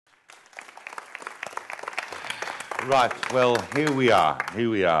Right, well, here we are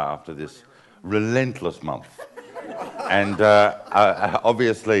after this relentless month. And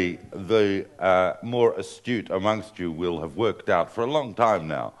obviously, the more astute amongst you will have worked out for a long time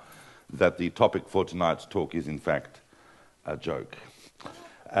now that the topic for tonight's talk is, in fact, a joke.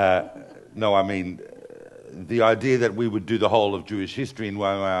 No, I mean, the idea that we would do the whole of Jewish history in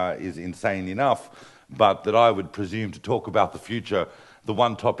 1 hour is insane enough, but that I would presume to talk about the future, the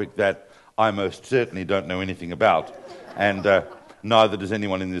one topic that I most certainly don't know anything about, and neither does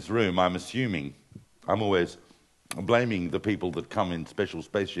anyone in this room, I'm assuming. I'm always blaming the people that come in special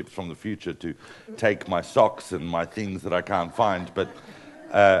spaceships from the future to take my socks and my things that I can't find, but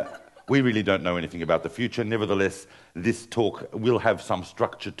we really don't know anything about the future. Nevertheless, this talk will have some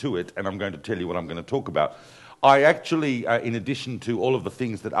structure to it, and I'm going to tell you what I'm going to talk about. I actually, in addition to all of the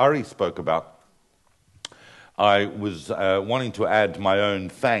things that Ari spoke about, I was wanting to add my own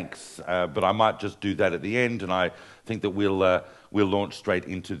thanks, but I might just do that at the end, and I think that we'll launch straight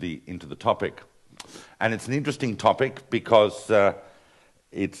into the topic. And it's an interesting topic because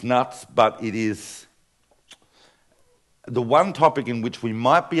it's nuts, but it is the one topic in which we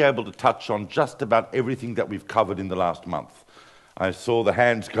might be able to touch on just about everything that we've covered in the last month. I saw the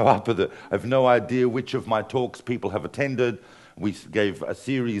hands go up. I have no idea which of my talks people have attended. We gave a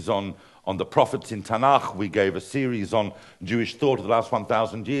series on the prophets in Tanakh. We gave a series on Jewish thought of the last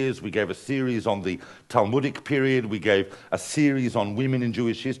 1,000 years. We gave a series on the Talmudic period. We gave a series on women in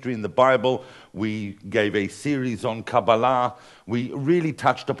Jewish history in the Bible. We gave a series on Kabbalah. We really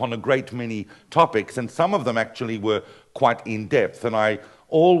touched upon a great many topics, and some of them actually were quite in-depth. And I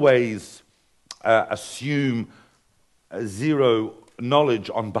always assume zero knowledge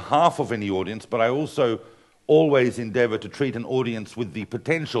on behalf of any audience, but I also always endeavour to treat an audience with the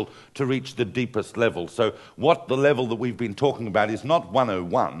potential to reach the deepest level. So what the level that we've been talking about is not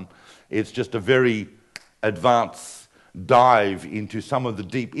 101, it's just a very advanced dive into some of the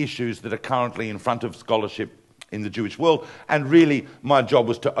deep issues that are currently in front of scholarship in the Jewish world. And really, my job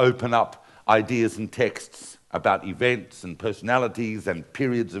was to open up ideas and texts about events and personalities and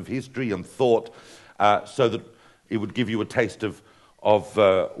periods of history and thought, so that it would give you a taste of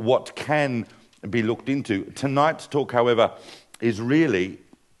what can be looked into. Tonight's talk, however, is really,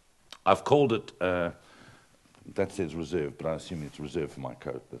 I've called it, that says reserved, but I assume it's reserved for my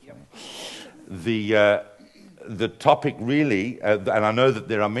coat. Yep. The topic really, and I know that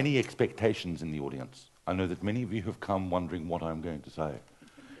there are many expectations in the audience. I know that many of you have come wondering what I'm going to say,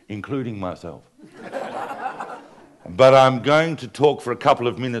 including myself. But I'm going to talk for a couple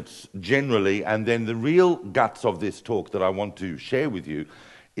of minutes generally, and then the real guts of this talk that I want to share with you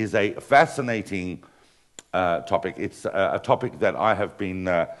is a fascinating topic. It's a topic that I have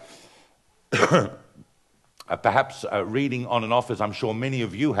been perhaps reading on and off, as I'm sure many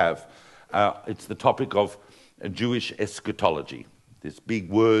of you have. It's the topic of Jewish eschatology. This big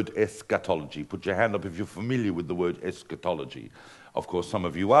word, eschatology. Put your hand up if you're familiar with the word eschatology. Of course, some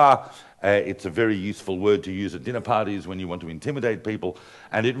of you are. It's a very useful word to use at dinner parties when you want to intimidate people.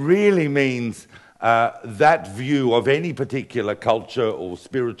 And it really means that view of any particular culture or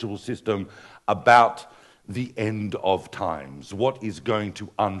spiritual system about the end of times. What is going to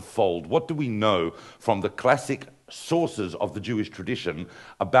unfold? What do we know from the classic sources of the Jewish tradition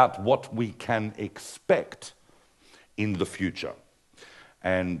about what we can expect in the future?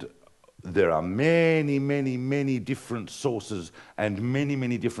 And there are many, many, many different sources and many,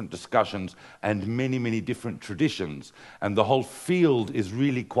 many different discussions and many, many different traditions. And the whole field is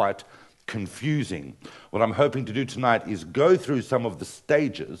really quite confusing. What I'm hoping to do tonight is go through some of the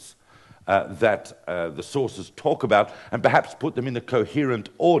stages that the sources talk about and perhaps put them in a coherent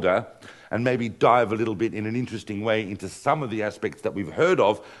order and maybe dive a little bit in an interesting way into some of the aspects that we've heard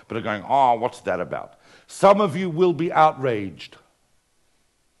of but are going, oh, what's that about? Some of you will be outraged.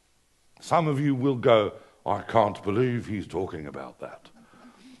 Some of you will go, I can't believe he's talking about that.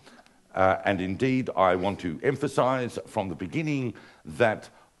 And indeed, I want to emphasize from the beginning that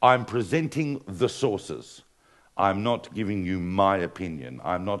I'm presenting the sources. I'm not giving you my opinion.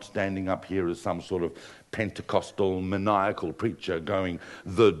 I'm not standing up here as some sort of Pentecostal maniacal preacher going,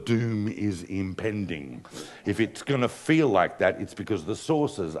 the doom is impending. If it's going to feel like that, it's because the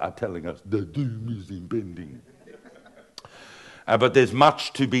sources are telling us the doom is impending. But there's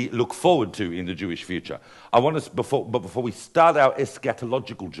much to look forward to in the Jewish future. I want us, before we start our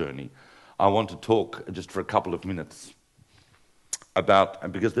eschatological journey, I want to talk just for a couple of minutes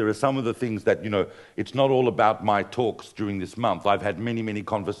about, because there are some of the things that, it's not all about my talks during this month. I've had many, many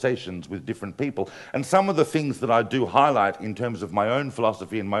conversations with different people, and some of the things that I do highlight in terms of my own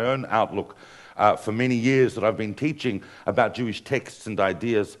philosophy and my own outlook for many years that I've been teaching about Jewish texts and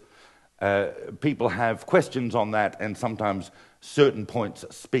ideas people have questions on that, and sometimes certain points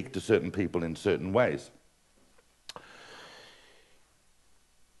speak to certain people in certain ways.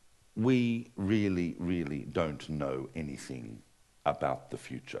 We really, really don't know anything about the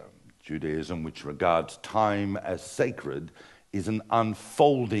future. Judaism, which regards time as sacred, is an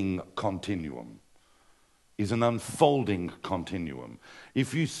unfolding continuum. If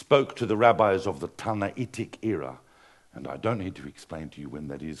you spoke to the rabbis of the Tanaitic era, and I don't need to explain to you when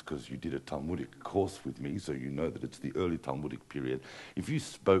that is because you did a Talmudic course with me, so you know that it's the early Talmudic period. If you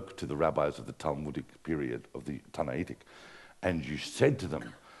spoke to the rabbis of the Talmudic period, of the Tanaitic, and you said to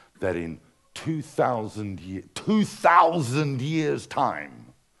them that in 2,000 years' time,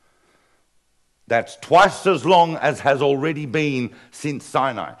 that's twice as long as has already been since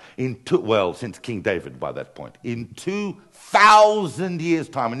Sinai, since King David by that point. In 2,000 years'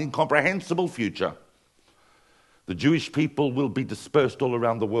 time, an incomprehensible future, the Jewish people will be dispersed all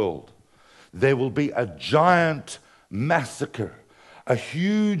around the world. There will be a giant massacre, a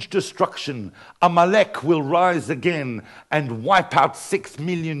huge destruction. Amalek will rise again and wipe out 6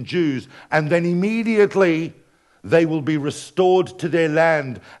 million Jews, and then immediately they will be restored to their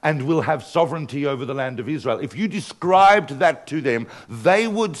land and will have sovereignty over the land of Israel. If you described that to them, they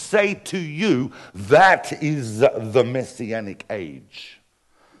would say to you, that is the Messianic age.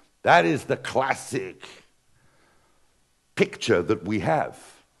 That is the classic picture that we have.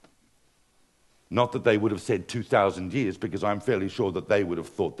 Not that they would have said 2,000 years, because I'm fairly sure that they would have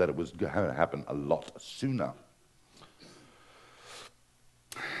thought that it was going to happen a lot sooner.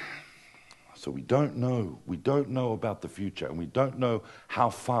 So we don't know. We don't know about the future, and we don't know how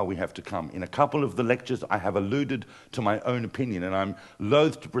far we have to come. In a couple of the lectures, I have alluded to my own opinion, and I'm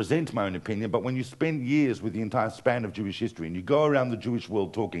loath to present my own opinion, but when you spend years with the entire span of Jewish history and you go around the Jewish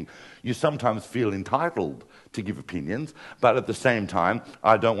world talking, you sometimes feel entitled to give opinions, but at the same time,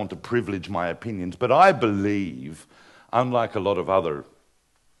 I don't want to privilege my opinions. But I believe, unlike a lot of other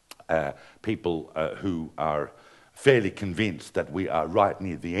people who are fairly convinced that we are right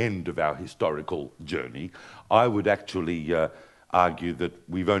near the end of our historical journey, I would actually argue that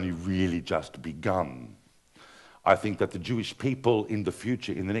we've only really just begun. I think that the Jewish people in the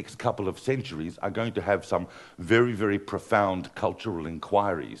future, in the next couple of centuries, are going to have some very, very profound cultural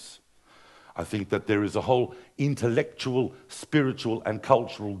inquiries. I think that there is a whole intellectual, spiritual, and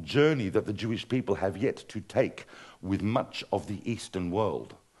cultural journey that the Jewish people have yet to take with much of the Eastern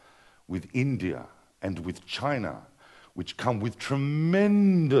world, with India and with China, which come with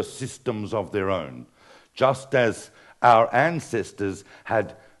tremendous systems of their own, just as our ancestors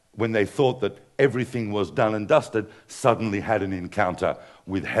had, when they thought that everything was done and dusted, suddenly had an encounter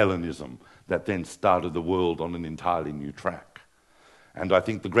with Hellenism that then started the world on an entirely new track. And I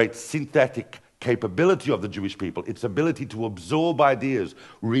think the great synthetic capability of the Jewish people, its ability to absorb ideas,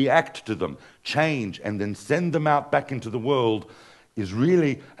 react to them, change, and then send them out back into the world, is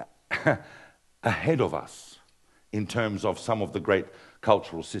really ahead of us in terms of some of the great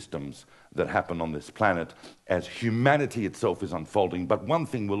cultural systems that happen on this planet as humanity itself is unfolding. But one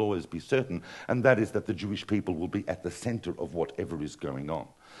thing will always be certain, and that is that the Jewish people will be at the center of whatever is going on.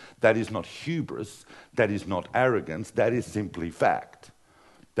 That is not hubris, that is not arrogance, that is simply fact.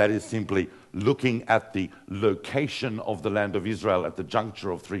 That is simply looking at the location of the land of Israel at the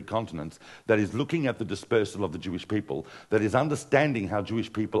juncture of 3 continents. That is looking at the dispersal of the Jewish people. That is understanding how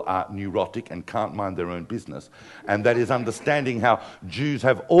Jewish people are neurotic and can't mind their own business. And that is understanding how Jews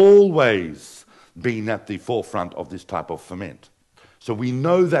have always been at the forefront of this type of ferment. So we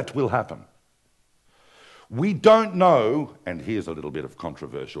know that will happen. We don't know, and here's a little bit of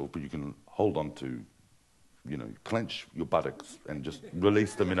controversial, but you can hold on to, clench your buttocks and just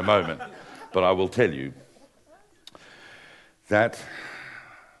release them in a moment. But I will tell you that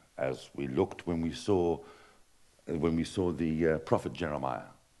as we looked when we saw the prophet Jeremiah,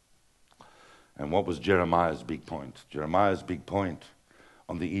 and what was Jeremiah's big point? Jeremiah's big point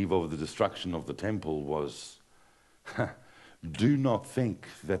on the eve of the destruction of the temple was, do not think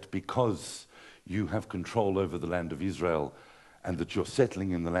that because you have control over the land of Israel and that you're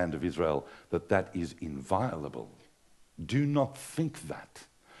settling in the land of Israel, that is inviolable. Do not think that.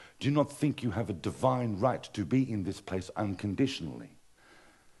 Do not think you have a divine right to be in this place unconditionally.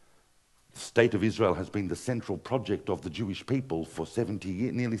 The state of Israel has been the central project of the Jewish people for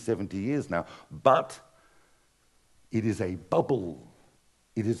nearly 70 years now, but it is a bubble.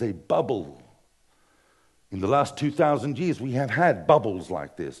 It is a bubble. In the last 2,000 years, we have had bubbles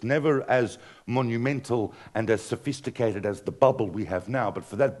like this, never as monumental and as sophisticated as the bubble we have now, but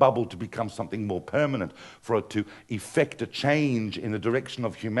for that bubble to become something more permanent, for it to effect a change in the direction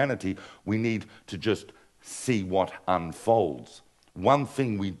of humanity, we need to just see what unfolds. One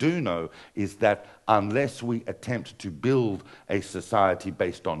thing we do know is that unless we attempt to build a society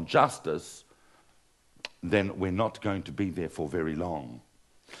based on justice, then we're not going to be there for very long.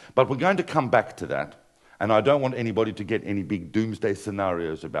 But we're going to come back to that, and I don't want anybody to get any big doomsday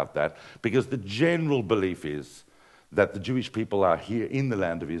scenarios about that, because the general belief is that the Jewish people are here in the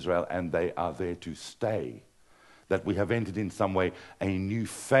land of Israel and they are there to stay. That we have entered in some way a new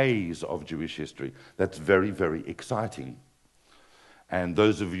phase of Jewish history that's very, very exciting. And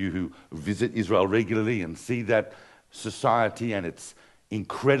those of you who visit Israel regularly and see that society and its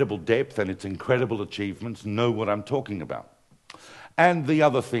incredible depth and its incredible achievements know what I'm talking about. And the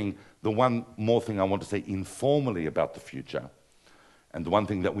other thing, the one more thing I want to say informally about the future, and the one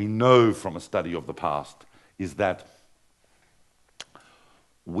thing that we know from a study of the past, is that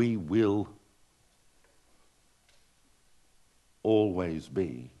we will always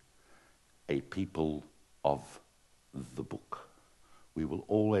be a people of the book. We will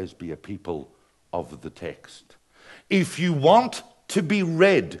always be a people of the text. If you want to be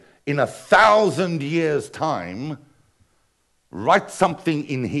read in 1,000 years' time, write something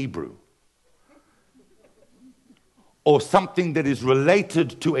in Hebrew, or something that is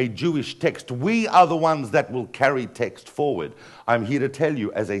related to a Jewish text. We are the ones that will carry text forward. I'm here to tell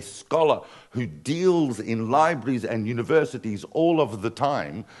you, as a scholar who deals in libraries and universities all of the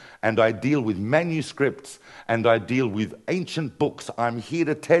time, and I deal with manuscripts and I deal with ancient books, I'm here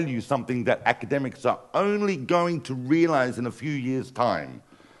to tell you something that academics are only going to realize in a few years' time.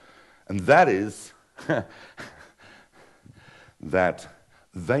 And that is that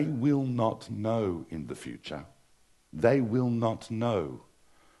they will not know in the future. They will not know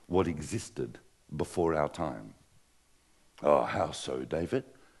what existed before our time. Oh, how so, David?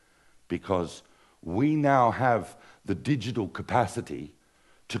 Because we now have the digital capacity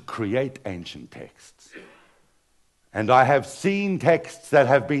to create ancient texts. And I have seen texts that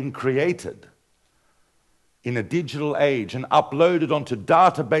have been created in a digital age and uploaded onto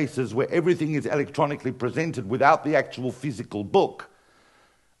databases where everything is electronically presented without the actual physical book.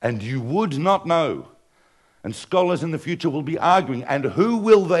 And you would not know. And scholars in the future will be arguing, and who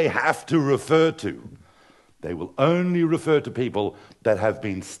will they have to refer to? They will only refer to people that have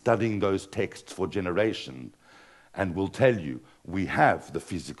been studying those texts for generations and will tell you, we have the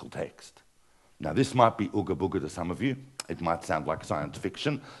physical text. Now, this might be ooga booga to some of you. It might sound like science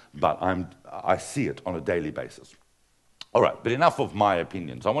fiction, but I see it on a daily basis. All right, but enough of my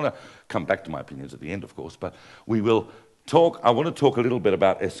opinions. I want to come back to my opinions at the end, of course, but I want to talk a little bit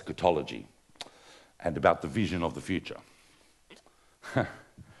about eschatology and about the vision of the future.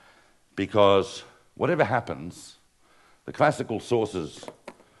 Because whatever happens, the classical sources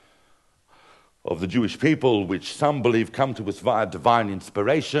of the Jewish people, which some believe come to us via divine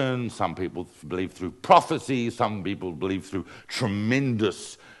inspiration, some people believe through prophecy, some people believe through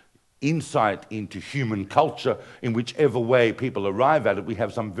tremendous insight into human culture, in whichever way people arrive at it, we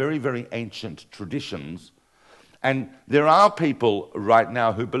have some very, very ancient traditions. And there are people right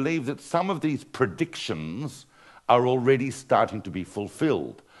now who believe that some of these predictions are already starting to be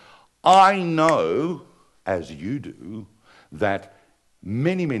fulfilled. I know, as you do, that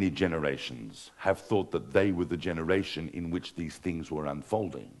many, many generations have thought that they were the generation in which these things were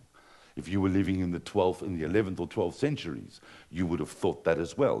unfolding. If you were living in the 11th or 12th centuries, you would have thought that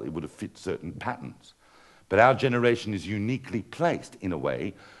as well. It would have fit certain patterns. But our generation is uniquely placed in a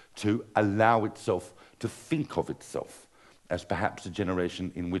way to allow itself to think of itself as perhaps a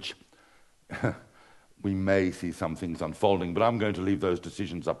generation in which we may see some things unfolding, but I'm going to leave those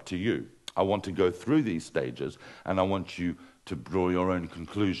decisions up to you. I want to go through these stages, and I want you to draw your own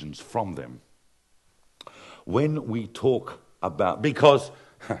conclusions from them. When we talk about, because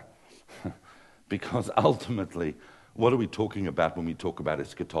ultimately, what are we talking about when we talk about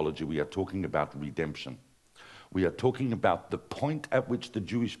eschatology? We are talking about redemption. We are talking about the point at which the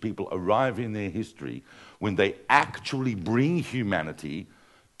Jewish people arrive in their history when they actually bring humanity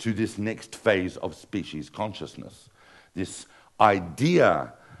to this next phase of species consciousness. This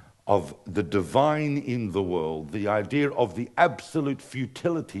idea of the divine in the world, the idea of the absolute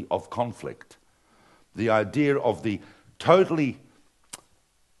futility of conflict, the idea of the totally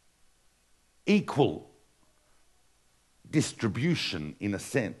equal distribution in a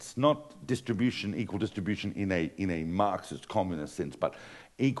sense, not distribution, equal distribution in a Marxist communist sense, but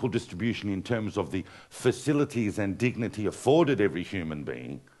equal distribution in terms of the facilities and dignity afforded every human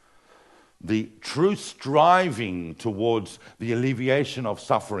being, the true striving towards the alleviation of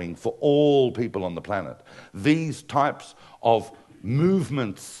suffering for all people on the planet. These types of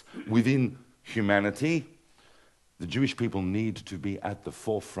movements within humanity, the Jewish people need to be at the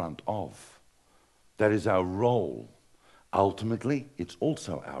forefront of. That is our role. Ultimately, it's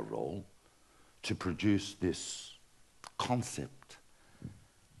also our role to produce this concept,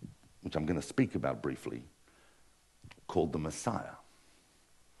 which I'm going to speak about briefly, called the Messiah.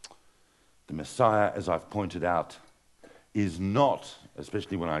 The Messiah, as I've pointed out, is not,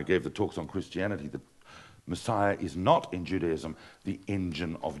 especially when I gave the talks on Christianity, the Messiah is not in Judaism the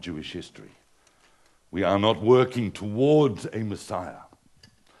engine of Jewish history. We are not working towards a Messiah.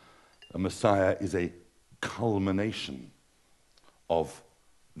 A Messiah is a culmination of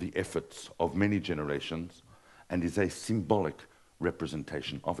the efforts of many generations and is a symbolic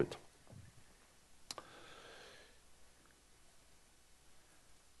representation of it.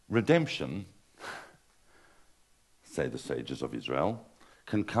 Redemption, say the sages of Israel,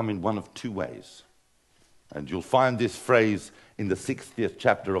 can come in one of two ways. And you'll find this phrase in the 60th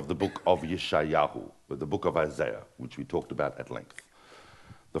chapter of the book of Yeshayahu, or the book of Isaiah, which we talked about at length.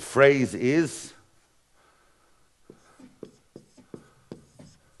 The phrase is,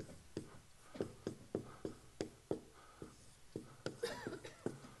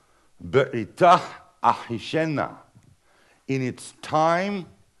 Be'itah ahishena, in its time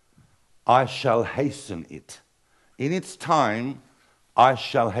I shall hasten it. In its time I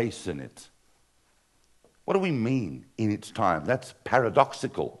shall hasten it. What do we mean, in its time? That's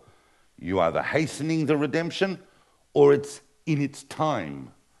paradoxical. You are either hastening the redemption or it's in its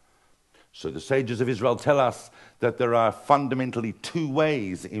time. So the sages of Israel tell us that there are fundamentally two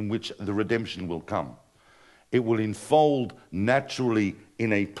ways in which the redemption will come. It will unfold naturally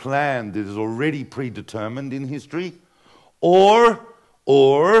in a plan that is already predetermined in history, or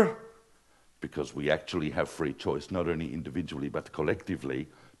because we actually have free choice, not only individually but collectively,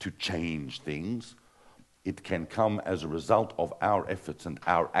 to change things, it can come as a result of our efforts and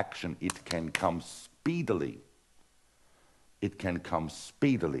our action. It can come speedily. It can come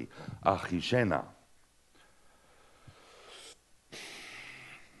speedily. Achishena.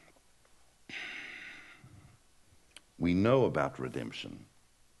 We know about redemption.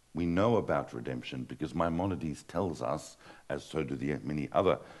 We know about redemption because Maimonides tells us, as so do the many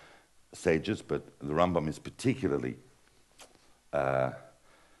other sages, but the Rambam is particularly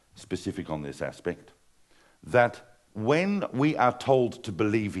specific on this aspect, that when we are told to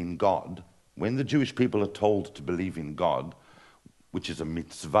believe in God, when the Jewish people are told to believe in God, which is a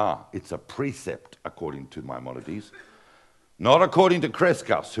mitzvah, it's a precept according to Maimonides, not according to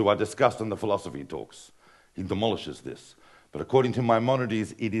Kreskas, who are discussed in the philosophy talks. He demolishes this. But according to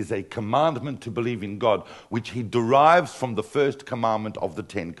Maimonides, it is a commandment to believe in God, which he derives from the first commandment of the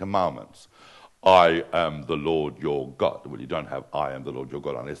 10 Commandments. I am the Lord your God. Well, you don't have I am the Lord your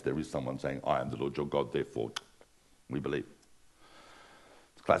God unless there is someone saying I am the Lord your God, therefore we believe.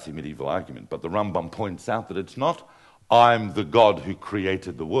 It's a classic medieval argument, but the Rambam points out that it's not I'm the God who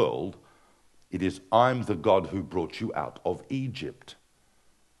created the world. It is I'm the God who brought you out of Egypt.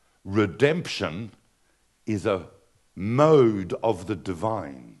 Redemption is a mode of the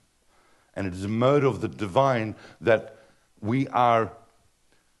divine. And it is a mode of the divine that we are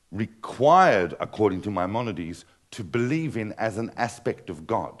required, according to Maimonides, to believe in as an aspect of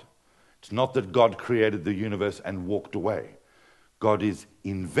God. It's not that God created the universe and walked away. God is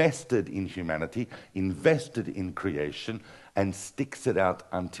invested in humanity, invested in creation, and sticks it out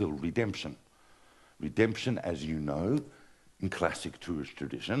until redemption. Redemption, as you know, in classic Jewish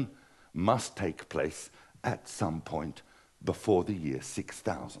tradition, must take place at some point before the year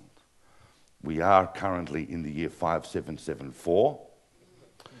 6000. We are currently in the year 5774.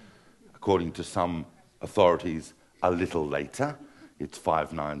 According to some authorities, a little later. It's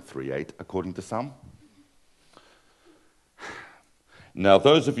 5938, according to some. Now,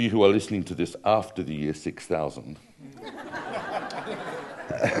 those of you who are listening to this after the year 6000,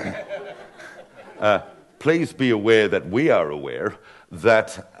 please be aware that we are aware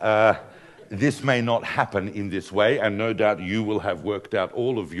that this may not happen in this way, and no doubt you will have worked out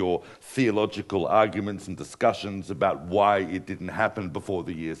all of your theological arguments and discussions about why it didn't happen before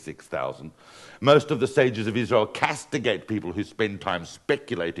the year 6000. Most of the sages of Israel castigate people who spend time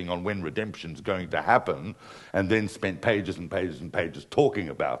speculating on when redemption's going to happen and then spend pages and pages and pages talking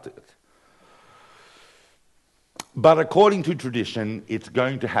about it. But according to tradition, it's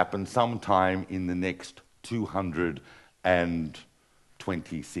going to happen sometime in the next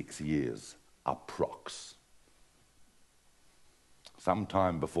 226 years. Approx.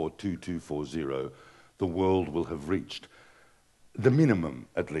 Sometime before 2240, the world will have reached the minimum,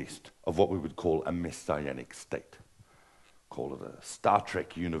 at least, of what we would call a messianic state. Call it a Star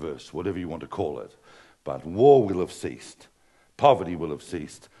Trek universe, whatever you want to call it. But war will have ceased, poverty will have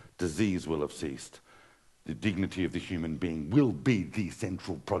ceased, disease will have ceased, the dignity of the human being will be the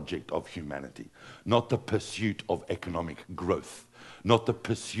central project of humanity, not the pursuit of economic growth, not the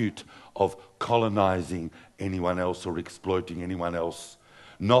pursuit of colonizing anyone else or exploiting anyone else,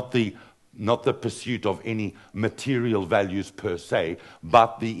 not the pursuit of any material values per se,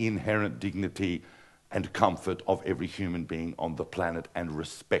 but the inherent dignity and comfort of every human being on the planet and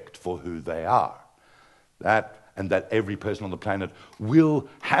respect for who they are. And that every person on the planet will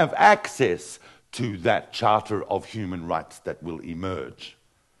have access to that charter of human rights that will emerge.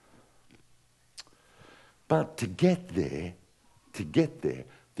 But to get there,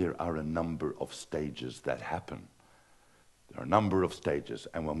 there are a number of stages that happen. There are a number of stages,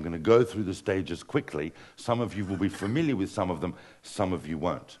 and I'm going to go through the stages quickly. Some of you will be familiar with some of them, some of you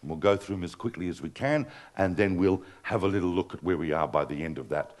won't. And we'll go through them as quickly as we can, and then we'll have a little look at where we are by the end of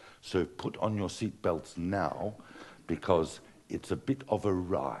that. So put on your seatbelts now, because it's a bit of a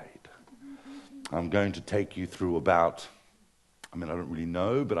ride. I'm going to take you through about, I don't really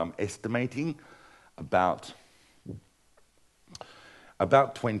know, but I'm estimating about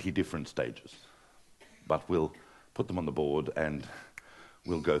 20 different stages. But we'll put them on the board and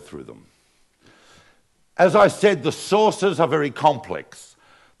we'll go through them. As I said, the sources are very complex.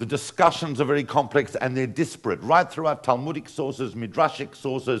 The discussions are very complex and they're disparate. Right throughout Talmudic sources, Midrashic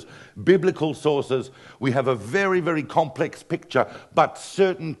sources, biblical sources, we have a very, very complex picture, but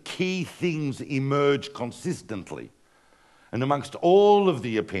certain key things emerge consistently. And amongst all of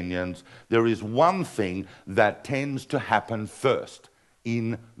the opinions, there is one thing that tends to happen first,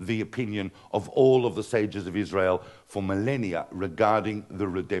 in the opinion of all of the sages of Israel for millennia regarding the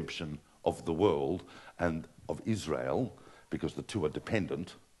redemption of the world and of Israel, because the two are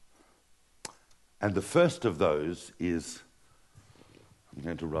dependent. And the first of those is, I'm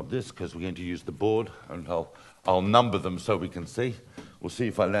going to rub this because we're going to use the board, and I'll number them so we can see. We'll see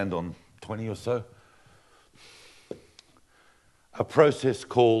if I land on 20 or so. A process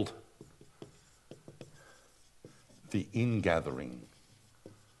called the ingathering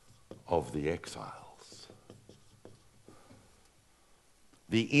of the exiles.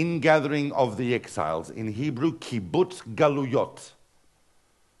 The ingathering of the exiles, in Hebrew, kibbutz galuyot.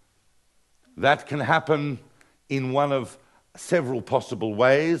 That can happen in one of several possible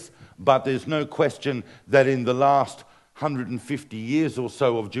ways, but there's no question that in the last 150 years or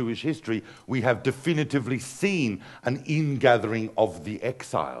so of Jewish history, we have definitively seen an ingathering of the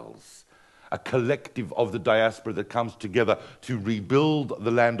exiles, a collective of the diaspora that comes together to rebuild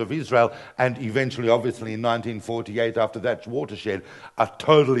the land of Israel, and eventually, obviously, in 1948, after that watershed, a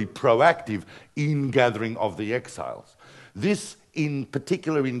totally proactive ingathering of the exiles. This, in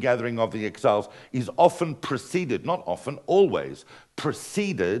particular, ingathering of the exiles is often preceded, not often, always,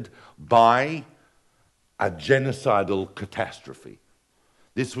 preceded by a genocidal catastrophe.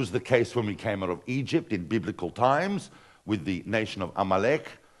 This was the case when we came out of Egypt in biblical times with the nation of Amalek.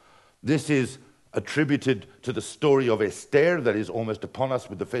 This is attributed to the story of Esther that is almost upon us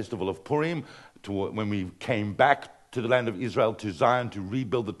with the festival of Purim, when we came back to the land of Israel, to Zion, to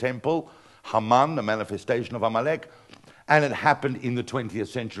rebuild the temple. Haman, a manifestation of Amalek. And it happened in the 20th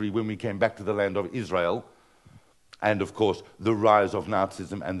century when we came back to the land of Israel. And, of course, the rise of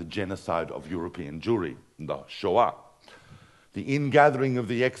Nazism and the genocide of European Jewry, the Shoah. The ingathering of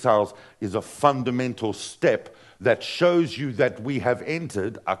the exiles is a fundamental step that shows you that we have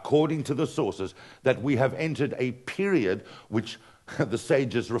entered, according to the sources, that we have entered a period which the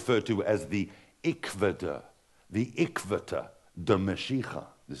sages refer to as the Ikvata de Mashiach.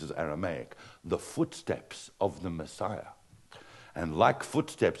 This is Aramaic, the footsteps of the Messiah. And like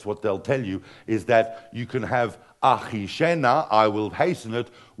footsteps, what they'll tell you is that you can have achishena, I will hasten it,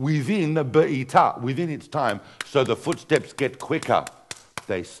 within be'ita, within its time, so the footsteps get quicker.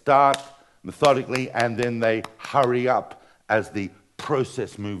 They start methodically and then they hurry up as the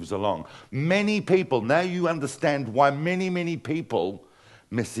process moves along. Many people, now you understand why many people,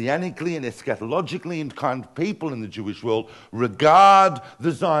 messianically and eschatologically inclined people in the Jewish world, regard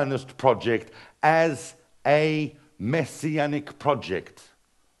the Zionist project as a messianic project.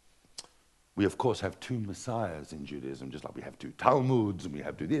 We, of course, have two messiahs in Judaism, just like we have two Talmuds and we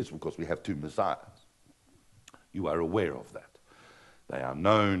have two this. Of course, we have two messiahs. You are aware of that. They are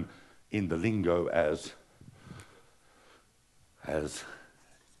known in the lingo as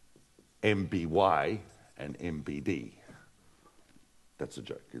MBY and MBD. That's a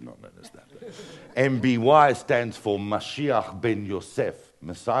joke, you're not known as that. MBY stands for Mashiach ben Yosef,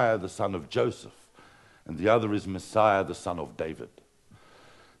 Messiah the son of Joseph. And the other is Messiah the son of David.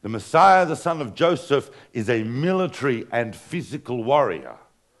 The Messiah the son of Joseph is a military and physical warrior,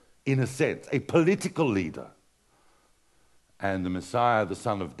 in a sense, a political leader. and the Messiah, the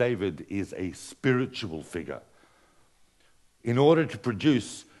son of David, is a spiritual figure. In order to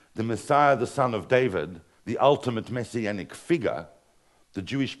produce the Messiah, the son of David, the ultimate messianic figure, the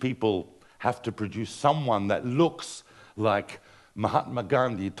Jewish people have to produce someone that looks like Mahatma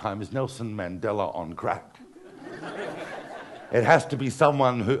Gandhi times Nelson Mandela on crack. It has to be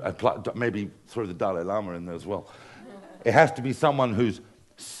someone who, maybe throw the Dalai Lama in there as well. It has to be someone whose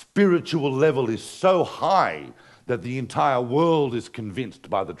spiritual level is so high that the entire world is convinced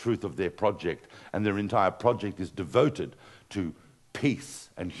by the truth of their project, and their entire project is devoted to peace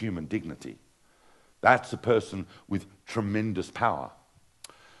and human dignity. That's a person with tremendous power.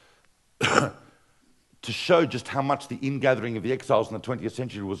 To show just how much the ingathering of the exiles in the 20th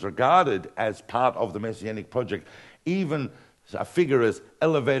century was regarded as part of the Messianic project, even a figure as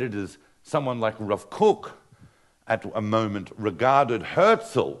elevated as someone like Rav Kook at a moment regarded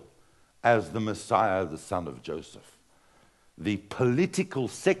Herzl as the Messiah, the son of Joseph. The political,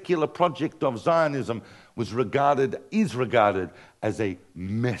 secular project of Zionism is regarded as a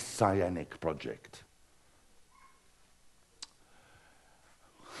messianic project.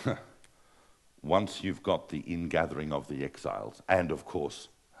 Once you've got the ingathering of the exiles, and of course,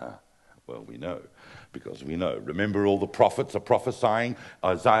 well, we know, because we know. Remember, all the prophets are prophesying,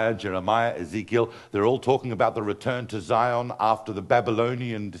 Isaiah, Jeremiah, Ezekiel, they're all talking about the return to Zion after the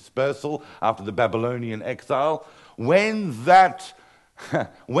Babylonian dispersal, after the Babylonian exile. When that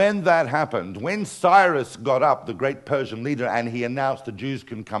happened, when Cyrus got up, the great Persian leader, and he announced the Jews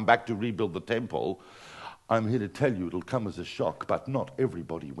can come back to rebuild the temple, I'm here to tell you it'll come as a shock, but not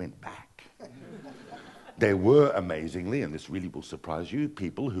everybody went back. There were, amazingly, and this really will surprise you,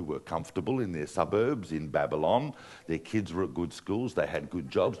 people who were comfortable in their suburbs in Babylon. Their kids were at good schools, they had good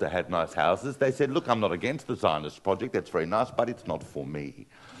jobs, they had nice houses. They said, look, I'm not against the Zionist project, that's very nice, but it's not for me.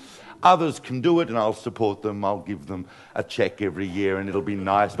 Others can do it and I'll support them, I'll give them a check every year and it'll be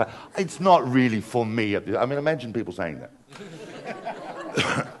nice, but it's not really for me. I mean, imagine people saying that.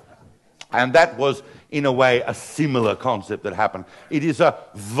 And that was, in a way, a similar concept that happened. It is a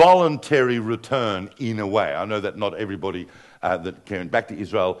voluntary return, in a way. I know that not everybody that came back to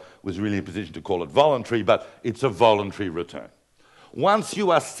Israel was really in a position to call it voluntary, but it's a voluntary return. Once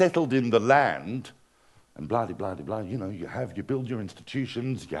you are settled in the land, and blah, blah, blah, blah, you know, you build your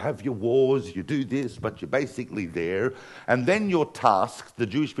institutions, you have your wars, you do this, but you're basically there. And then you're tasked, the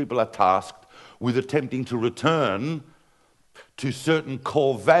Jewish people are tasked with attempting to return to certain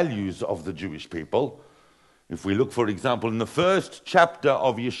core values of the Jewish people. If we look, for example, in the first chapter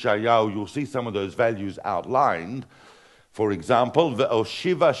of Yeshayahu, you'll see some of those values outlined. For example,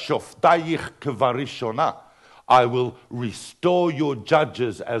 Ve'oshiva shoftayich kevarishona, I will restore your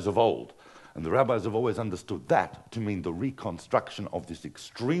judges as of old. And the rabbis have always understood that to mean the reconstruction of this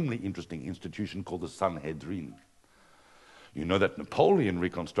extremely interesting institution called the Sanhedrin. You know that Napoleon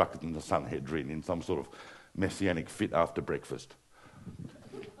reconstructed the Sanhedrin in some sort of messianic fit after breakfast.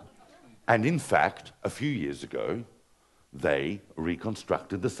 And in fact, a few years ago, they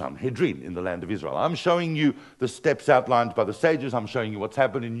reconstructed the Sanhedrin in the land of Israel. I'm showing you the steps outlined by the sages, I'm showing you what's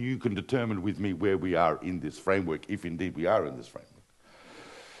happened, and you can determine with me where we are in this framework, if indeed we are in this framework.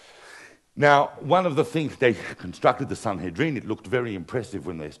 Now, one of the things, they constructed the Sanhedrin, it looked very impressive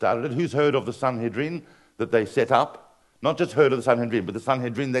when they started it. Who's heard of the Sanhedrin that they set up? Not just heard of the Sanhedrin, but the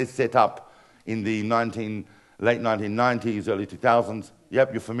Sanhedrin they set up in the late 1990s, early 2000s.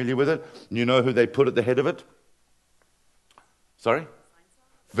 Yep, you're familiar with it. You know who they put at the head of it? Sorry?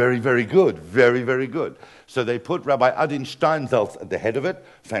 Very, very good. Very, very good. So they put Rabbi Adin Steinsaltz at the head of it,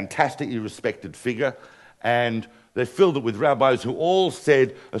 fantastically respected figure, and they filled it with rabbis who all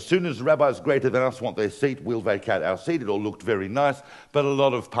said, as soon as rabbis greater than us want their seat, we'll vacate our seat. It all looked very nice, but a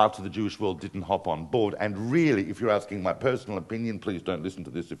lot of parts of the Jewish world didn't hop on board. And really, if you're asking my personal opinion, please don't listen to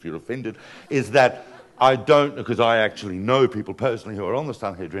this if you're offended, is that I don't, because I actually know people personally who are on the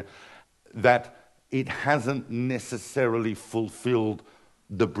Sanhedrin, that it hasn't necessarily fulfilled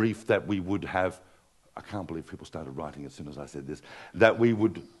the brief that we would have. I can't believe people started writing as soon as I said this, that we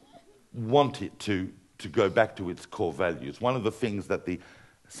would want it to go back to its core values. One of the things that the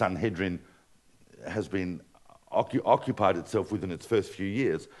Sanhedrin has been occupied itself with in its first few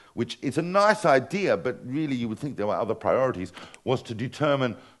years, which is a nice idea, but really you would think there were other priorities, was to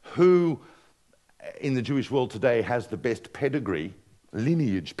determine who in the Jewish world today has the best pedigree,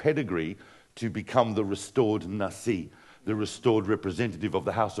 lineage pedigree, to become the restored Nasi, the restored representative of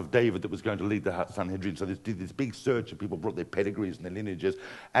the house of David that was going to lead the Sanhedrin. So they did this big search and people brought their pedigrees and their lineages,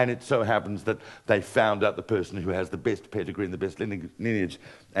 and it so happens that they found out the person who has the best pedigree and the best lineage,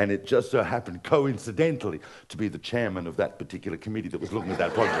 and it just so happened coincidentally to be the chairman of that particular committee that was looking at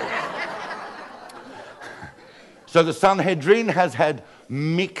that project. So the Sanhedrin has had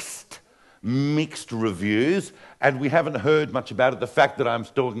mixed reviews, and we haven't heard much about it. The fact that I'm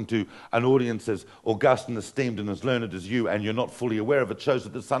talking to an audience as august and esteemed and as learned as you, and you're not fully aware of it, shows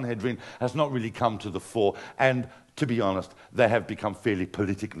that the Sanhedrin has not really come to the fore. And to be honest, they have become fairly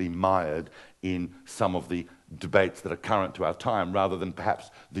politically mired in some of the debates that are current to our time, rather than perhaps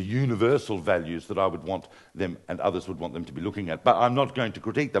the universal values that I would want them and others would want them to be looking at. But I'm not going to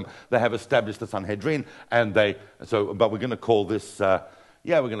critique them. They have established the Sanhedrin, and but we're going to call this.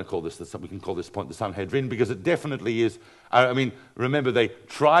 We can call this point the Sanhedrin, because it definitely is. I mean, remember, they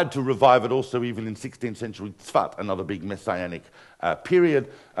tried to revive it also even in 16th century Tzfat, another big messianic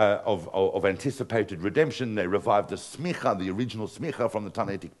period of anticipated redemption. They revived the Smicha, the original Smicha from the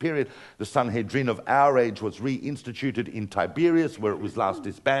Tannaitic period. The Sanhedrin of our age was reinstituted in Tiberias, where it was last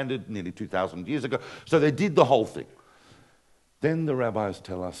disbanded nearly 2,000 years ago. So they did the whole thing. Then the rabbis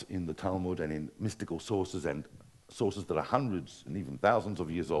tell us in the Talmud and in mystical sources and sources that are hundreds and even thousands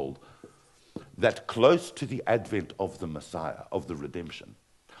of years old, that close to the advent of the Messiah, of the redemption,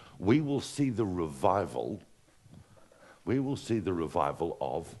 we will see the revival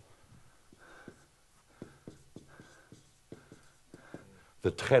of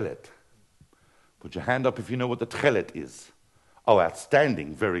the Tchelet. Put your hand up if you know what the Tchelet is. Oh,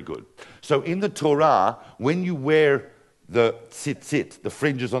 outstanding, very good. So in the Torah, when you wear the tzitzit, the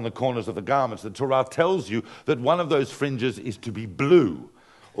fringes on the corners of the garments, the Torah tells you that one of those fringes is to be blue,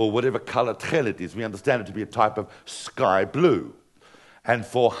 or whatever color tchelet is. We understand it to be a type of sky blue. And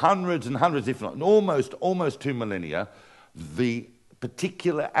for hundreds and hundreds, if not almost 2 millennia, the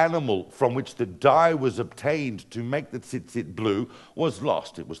particular animal from which the dye was obtained to make the tzitzit blue was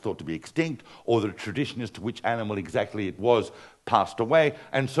lost. It was thought to be extinct, or the tradition as to which animal exactly it was passed away,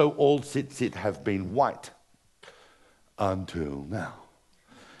 and so all tzitzit have been white. Until now.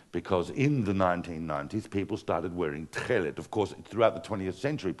 Because in the 1990s, people started wearing tchelet. Of course, throughout the 20th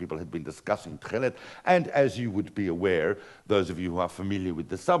century, people had been discussing tchelet. And as you would be aware, those of you who are familiar with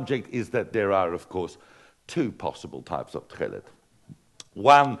the subject, is that there are, of course, 2 possible types of tchelet.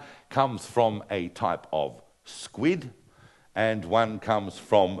 One comes from a type of squid, and one comes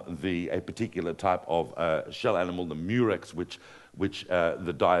from a particular type of shell animal, the murex, which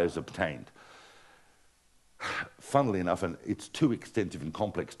the dye is obtained. Funnily enough, and it's too extensive and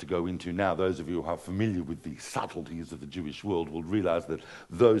complex to go into now, those of you who are familiar with the subtleties of the Jewish world will realize that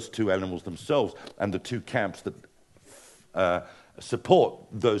those 2 animals themselves and the 2 camps that support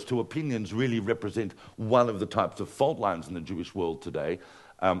those 2 opinions really represent one of the types of fault lines in the Jewish world today.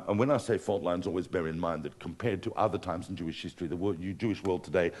 And when I say fault lines, always bear in mind that compared to other times in Jewish history, the Jewish world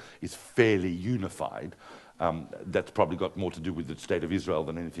today is fairly unified. That's probably got more to do with the state of Israel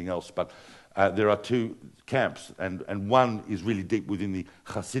than anything else. But there are 2 camps, and one is really deep within the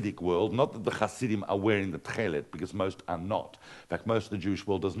Hasidic world. Not that the Hasidim are wearing the tchelet, because most are not. In fact, most of the Jewish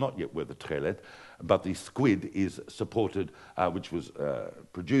world does not yet wear the tchelet, but the squid is supported, which was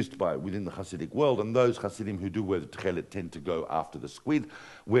produced within the Hasidic world, and those Hasidim who do wear the tchelet tend to go after the squid,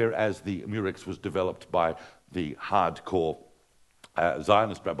 whereas the murex was developed by the hardcore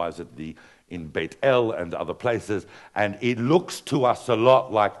Zionist rabbis in Beit El and other places, and it looks to us a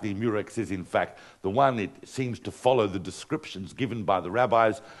lot like the murex is in fact the one. It seems to follow the descriptions given by the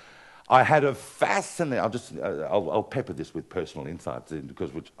rabbis. I had a fascinating, I'll pepper this with personal insights,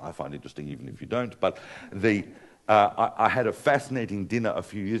 which I find interesting even if you don't, but I had a fascinating dinner a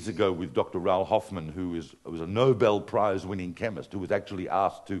few years ago with Dr. Raoul Hoffman, who was a Nobel Prize winning chemist, who was actually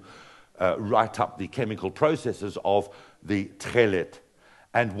asked to write up the chemical processes of the tchelet.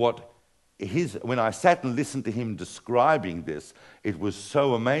 And when I sat and listened to him describing this, it was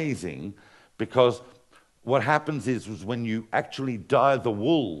so amazing, because what happens is when you actually dye the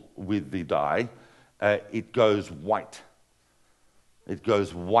wool with the dye, it goes white. It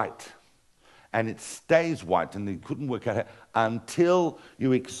goes white. And it stays white, and they couldn't work out how, until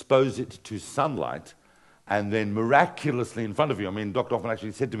you expose it to sunlight, and then miraculously in front of you. I mean, Dr. Hoffman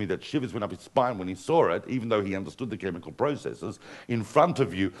actually said to me that shivers went up his spine when he saw it, even though he understood the chemical processes. In front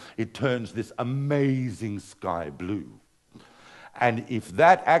of you, it turns this amazing sky blue. And if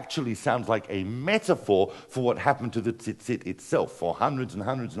that actually sounds like a metaphor for what happened to the tzitzit itself, for hundreds and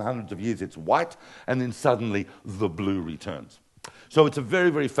hundreds and hundreds of years it's white, and then suddenly the blue returns. So it's a very,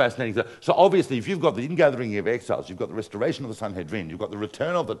 very fascinating. So obviously, if you've got the ingathering of exiles, you've got the restoration of the Sanhedrin, you've got the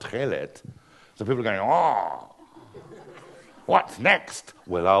return of the tchelet. So people are going, oh, what's next?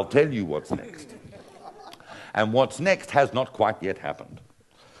 Well, I'll tell you what's next. And what's next has not quite yet happened.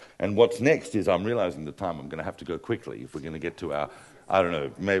 And what's next is, I'm realizing the time, I'm going to have to go quickly if we're going to get to our, I don't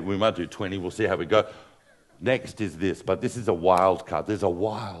know, maybe we might do 20, we'll see how we go. Next is this, but this is a wild card. There's a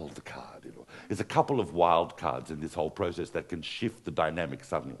wild card. is a couple of wild cards in this whole process that can shift the dynamic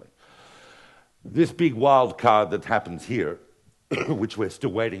suddenly. This big wild card that happens here, which we're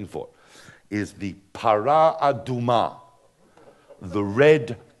still waiting for, is the para aduma, the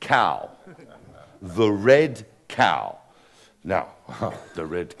red cow. The red cow. Now, the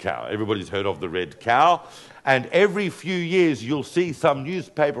red cow. Everybody's heard of the red cow. And every few years you'll see some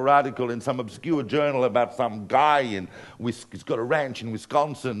newspaper article in some obscure journal about some guy he's got a ranch in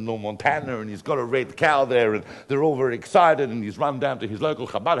Wisconsin or Montana and he's got a red cow there and they're all very excited and he's run down to his local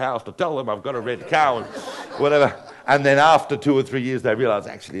Chabad house to tell them I've got a red cow and whatever. And then after 2 or 3 years they realize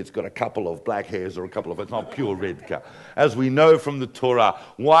actually it's got a couple of black hairs or it's not pure red cow. As we know from the Torah,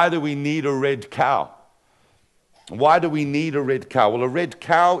 why do we need a red cow? Why do we need a red cow? Well, a red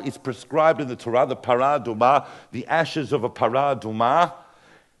cow is prescribed in the Torah, the para aduma, the ashes of a para aduma,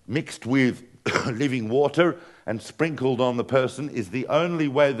 mixed with living water and sprinkled on the person, is the only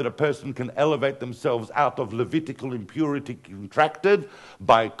way that a person can elevate themselves out of Levitical impurity contracted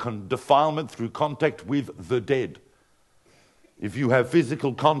by defilement through contact with the dead. If you have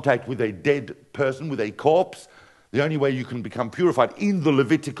physical contact with a dead person, with a corpse, the only way you can become purified in the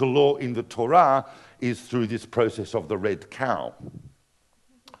Levitical law, in the Torah, is through this process of the red cow.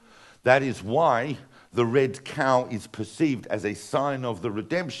 That is why the red cow is perceived as a sign of the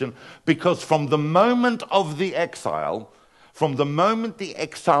redemption, because from the moment of the exile, from the moment the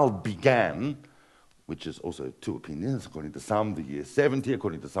exile began, which is also two opinions, according to some, the year 70,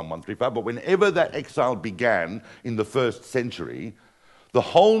 according to some 135, but whenever that exile began in the 1st century, the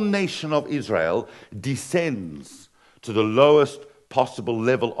whole nation of Israel descends to the lowest possible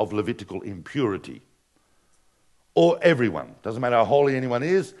level of Levitical impurity. Or everyone, doesn't matter how holy anyone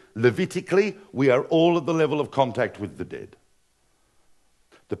is, Levitically, we are all at the level of contact with the dead.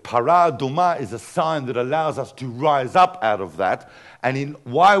 The para aduma is a sign that allows us to rise up out of that. And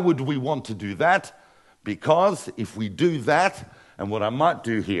why would we want to do that? Because if we do that, and what I might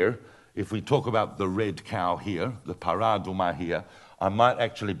do here, if we talk about the red cow here, the para aduma here, I might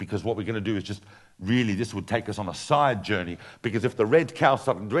actually, because what we're going to do is just really, this would take us on a side journey, because if the red cow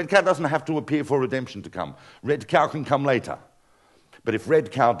doesn't have to appear for redemption to come. Red cow can come later. But if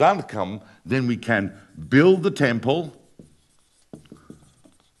red cow doesn't come, then we can build the temple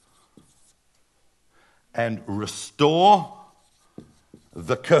and restore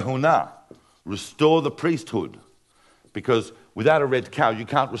the kahuna, restore the priesthood. Because without a red cow, you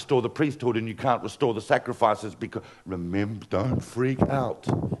can't restore the priesthood and you can't restore the sacrifices. Because remember, don't freak out.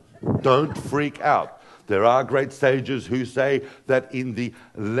 Don't freak out. There are great sages who say that in the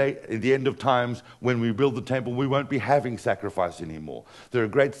end of times, when we build the temple, we won't be having sacrifice anymore. There are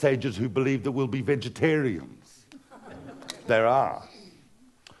great sages who believe that we'll be vegetarians. There are.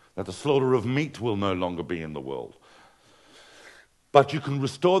 That the slaughter of meat will no longer be in the world. But you can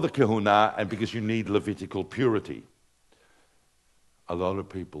restore the kahuna, and because you need Levitical purity. A lot of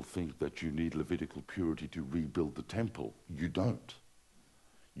people think that you need Levitical purity to rebuild the temple. You don't.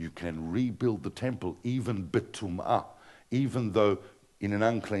 You can rebuild the temple even betum'ah, even though in an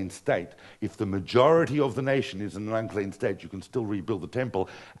unclean state. If the majority of the nation is in an unclean state, you can still rebuild the temple,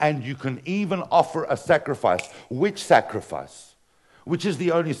 and you can even offer a sacrifice. Which sacrifice? Which is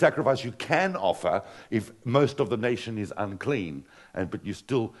the only sacrifice you can offer if most of the nation is unclean, but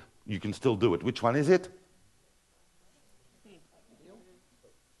you can still do it. Which one is it?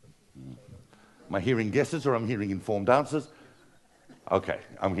 Am I hearing guesses or I'm hearing informed answers? Okay,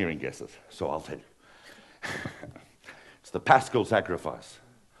 I'm hearing guesses, so I'll tell you. It's the Paschal sacrifice.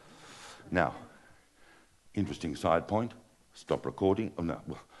 Now, interesting side point. Stop recording. Oh, no.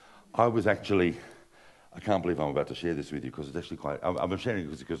 Well, I can't believe I'm about to share this with you because it's actually quite... I'm sharing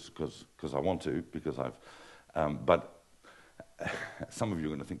it because I want to, because but some of you are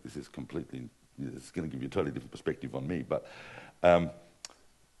going to think this is completely... It's going to give you a totally different perspective on me, but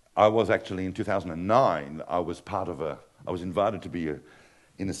I was actually, in 2009, I was invited to be,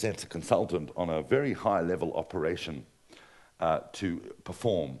 in a sense, a consultant on a very high-level operation to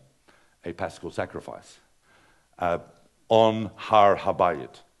perform a Paschal sacrifice on Har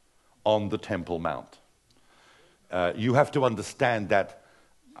Habayit, on the Temple Mount. You have to understand that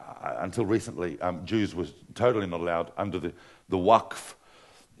until recently, Jews were totally not allowed under the Waqf,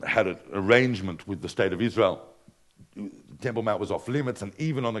 had an arrangement with the State of Israel. Temple Mount was off limits, and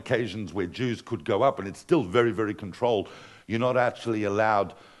even on occasions where Jews could go up, and it's still very, very controlled, you're not actually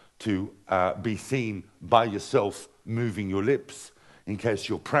allowed to be seen by yourself moving your lips. In case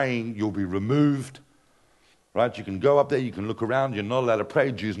you're praying, you'll be removed. Right? You can go up there, you can look around, you're not allowed to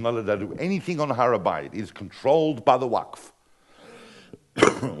pray. Jews are not allowed to do anything on Har Habayit. It is controlled by the Waqf.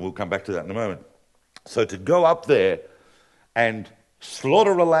 We'll come back to that in a moment. So to go up there and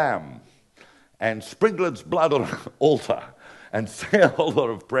slaughter a lamb and sprinkle its blood on an altar and say a whole lot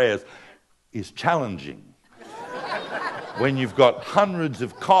of prayers is challenging. When you've got hundreds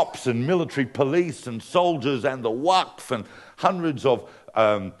of cops and military police and soldiers and the Waqf and hundreds of,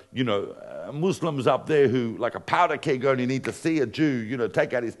 Muslims up there who, like a powder keg, only need to see a Jew,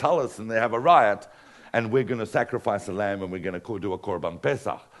 take out his tallis and they have a riot, and we're going to sacrifice a lamb and we're going to do a Korban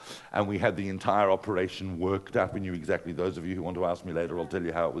Pesach. And we had the entire operation worked out. We knew exactly, those of you who want to ask me later, I'll tell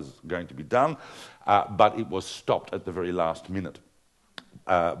you how it was going to be done. But it was stopped at the very last minute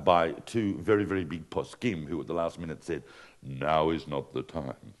by two very, very big poskim who at the last minute said, now is not the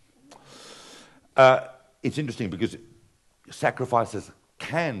time. It's interesting because sacrifices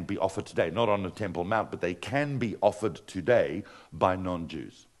can be offered today, not on the Temple Mount, but they can be offered today by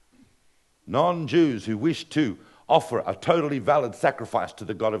non-Jews. Non-Jews who wish to offer a totally valid sacrifice to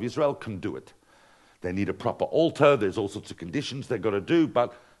the God of Israel can do it. They need a proper altar, there's all sorts of conditions they've got to do,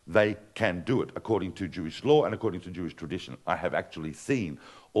 but they can do it according to Jewish law and according to Jewish tradition. I have actually seen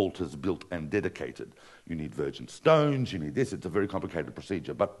altars built and dedicated. You need virgin stones, you need this, it's a very complicated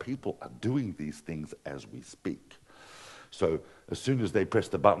procedure, but people are doing these things as we speak. So as soon as they press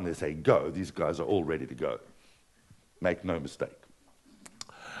the button, they say go, these guys are all ready to go. Make no mistake.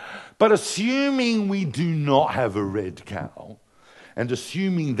 But assuming we do not have a red cow, and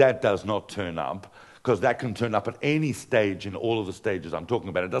assuming that does not turn up, because that can turn up at any stage in all of the stages I'm talking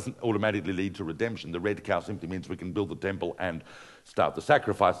about, it doesn't automatically lead to redemption. The red cow simply means we can build the temple and start the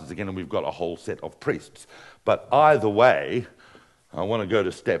sacrifices again, and we've got a whole set of priests. But either way, I want to go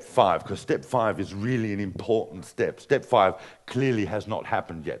to step 5, because step 5 is really an important step. Step 5 clearly has not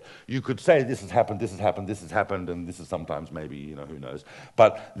happened yet. You could say this has happened, this has happened, this has happened, and this is sometimes maybe, who knows.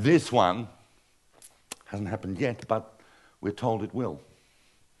 But this one hasn't happened yet, but we're told it will.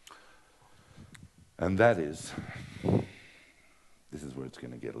 And that is, this is where it's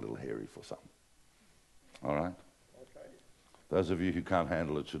going to get a little hairy for some. All right? Okay. Those of you who can't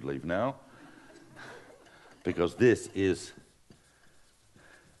handle it should leave now, because this is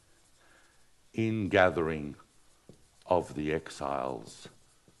ingathering of the exiles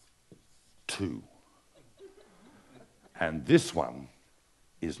 2. And this one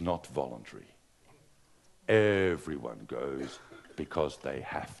is not voluntary. Everyone goes because they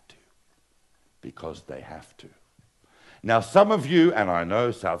have to. Because they have to. Now, some of you, and I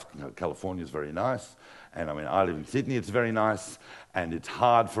know South California is very nice, and I live in Sydney, it's very nice, and it's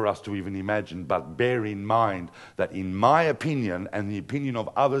hard for us to even imagine, but bear in mind that in my opinion, and the opinion of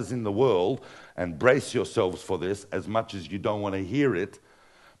others in the world, and brace yourselves for this as much as you don't want to hear it,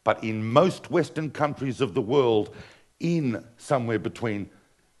 but in most Western countries of the world, in somewhere between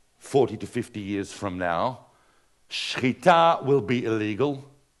 40 to 50 years from now, shchita will be illegal,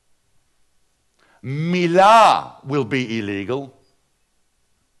 milah will be illegal.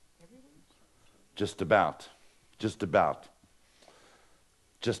 Just about.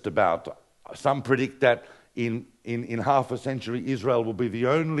 Some predict that in half a century, Israel will be the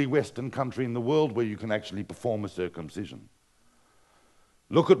only Western country in the world where you can actually perform a circumcision.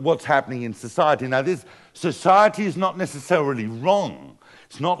 Look at what's happening in society. Now, this society is not necessarily wrong.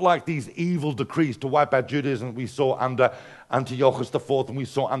 It's not like these evil decrees to wipe out Judaism we saw under Antiochus IV and we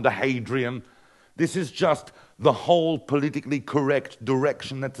saw under Hadrian. This is just the whole politically correct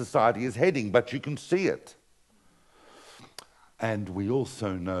direction that society is heading, but you can see it. And we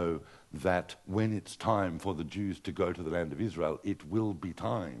also know that when it's time for the Jews to go to the land of Israel, it will be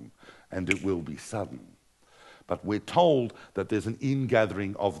time, and it will be sudden. But we're told that there's an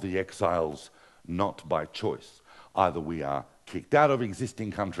ingathering of the exiles, not by choice. Either we are kicked out of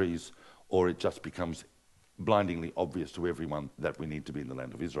existing countries, or it just becomes blindingly obvious to everyone that we need to be in the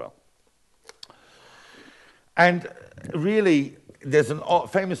land of Israel. And really, there's a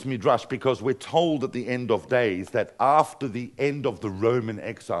famous midrash, because we're told at the end of days that after the end of the Roman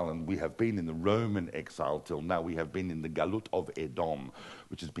exile, and we have been in the Roman exile till now, we have been in the Galut of Edom,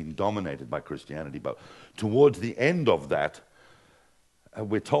 which has been dominated by Christianity. But towards the end of that,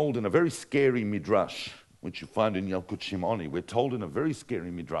 we're told in a very scary midrash, which you find in Yalkut Shimoni, we're told in a very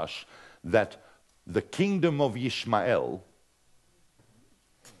scary midrash that the kingdom of Yishmael,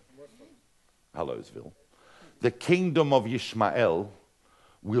 Hallowsville, the kingdom of Yishmael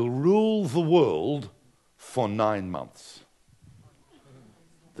will rule the world for 9 months.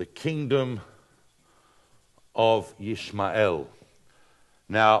 The kingdom of Yishmael.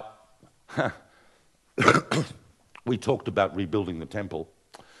 Now, we talked about rebuilding the temple.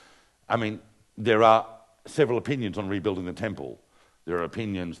 There are several opinions on rebuilding the temple. There are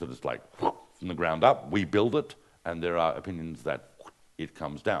opinions that it's like from the ground up, we build it, and there are opinions that it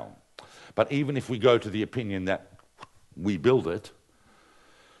comes down. But even if we go to the opinion that we build it,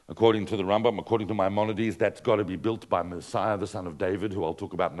 According to the Rambam, according to Maimonides, that's got to be built by Messiah, the son of David, who I'll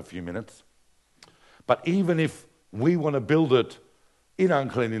talk about in a few minutes. But even if we want to build it in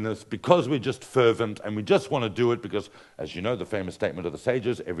uncleanliness because we're just fervent and we just want to do it because, as you know, the famous statement of the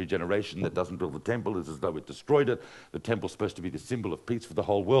sages, every generation that doesn't build the temple is as though it destroyed it. The temple's supposed to be the symbol of peace for the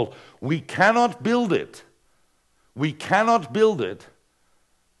whole world. We cannot build it. We cannot build it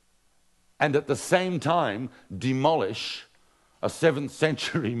and at the same time demolish a 7th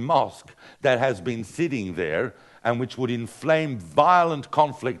century mosque that has been sitting there and which would inflame violent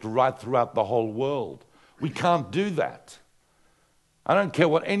conflict right throughout the whole world. We can't do that. I don't care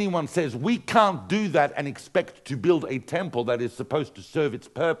what anyone says. We can't do that and expect to build a temple that is supposed to serve its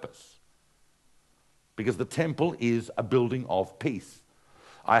purpose. Because the temple is a building of peace.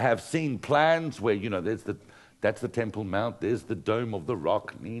 I have seen plans where, that's the Temple Mount, there's the Dome of the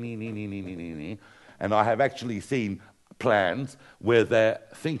Rock, and I have actually seen plans where they're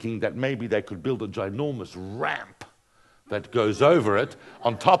thinking that maybe they could build a ginormous ramp that goes over it,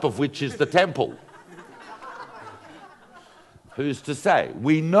 on top of which is the temple. Who's to say?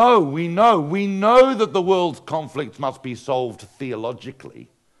 We know that the world's conflicts must be solved theologically.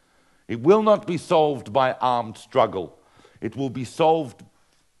 It will not be solved by armed struggle. It will be solved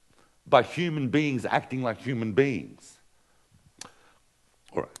by human beings acting like human beings.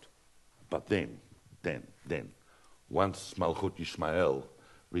 All right. But then, once Malchut Yishmael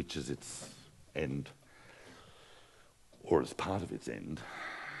reaches its end, or as part of its end,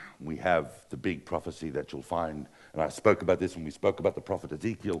 we have the big prophecy that you'll find, and I spoke about this when we spoke about the prophet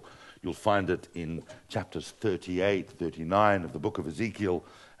Ezekiel. You'll find it in chapters 38, 39 of the book of Ezekiel,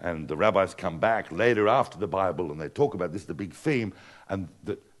 and the rabbis come back later after the Bible and they talk about this, the big theme, and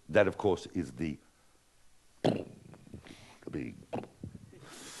that of course is the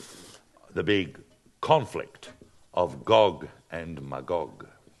big conflict of Gog and Magog.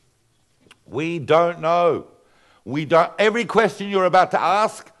 We don't know. Every question you're about to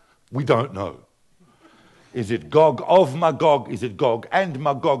ask, we don't know. Is it Gog of Magog? Is it Gog and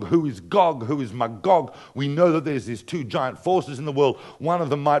Magog? Who is Gog? Who is Magog? We know that there's these two giant forces in the world. One of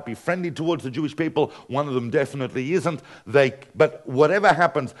them might be friendly towards the Jewish people. One of them definitely isn't. But whatever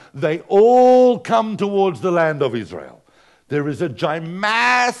happens, they all come towards the land of Israel. There is a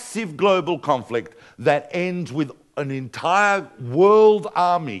massive global conflict that ends with an entire world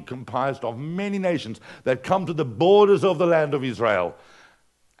army comprised of many nations that come to the borders of the land of Israel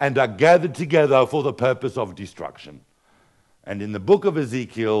and are gathered together for the purpose of destruction. And in the book of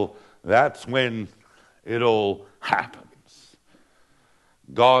Ezekiel, that's when it all happens.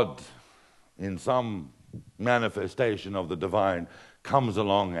 God, in some manifestation of the divine, comes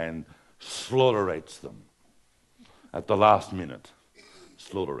along and slaughterates them at the last minute.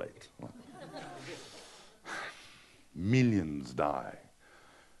 Slaughterate. Millions die.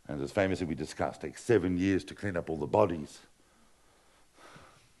 And as famously we discussed, takes 7 years to clean up all the bodies.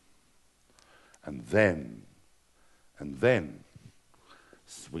 And then,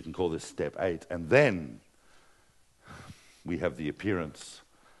 we can call this step 8, and then we have the appearance,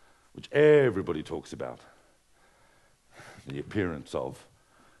 which everybody talks about, the appearance of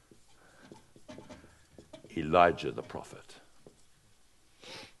Elijah the prophet.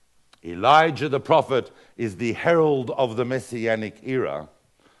 Elijah the prophet is the herald of the Messianic era.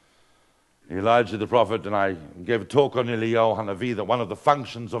 Elijah the prophet, and I gave a talk on Eliyahu Hanavi, that one of the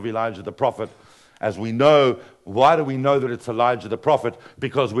functions of Elijah the prophet, as we know, why do we know that it's Elijah the prophet?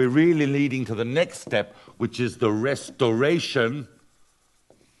 Because we're really leading to the next step, which is the restoration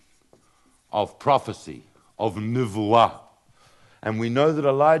of prophecy, of nevuah. And we know that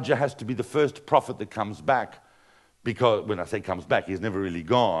Elijah has to be the first prophet that comes back, because when I say comes back, he's never really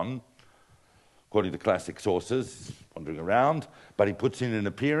gone, according to classic sources, wandering around, but he puts in an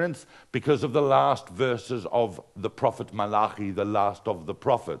appearance because of the last verses of the prophet Malachi, the last of the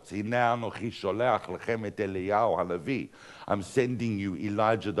prophets. I'm sending you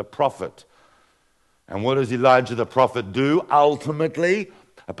Elijah the prophet. And what does Elijah the prophet do ultimately?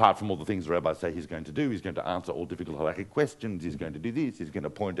 Apart from all the things the rabbis say he's going to do, he's going to answer all difficult halakhic questions, he's going to do this, he's going to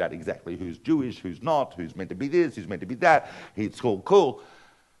point out exactly who's Jewish, who's not, who's meant to be this, who's meant to be that. It's all cool.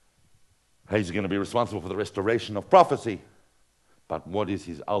 He's going to be responsible for the restoration of prophecy. But what is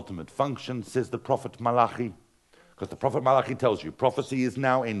his ultimate function, says the prophet Malachi? Because the prophet Malachi tells you, prophecy is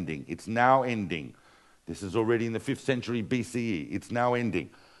now ending. It's now ending. This is already in the 5th century BCE. It's now ending.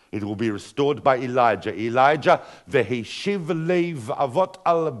 It will be restored by Elijah. Elijah, v'heshiv leiv avot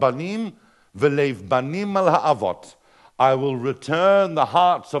al banim, v'leiv banim al ha'avot. I will return the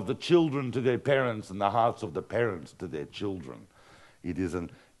hearts of the children to their parents and the hearts of the parents to their children. It is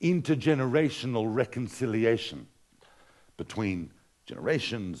an intergenerational reconciliation between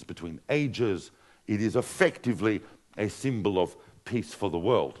generations, between ages. It is effectively a symbol of peace for the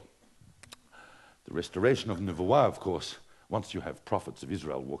world. The restoration of Nevuah, of course, once you have prophets of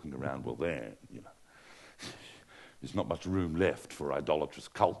Israel walking around, well, there's not much room left for idolatrous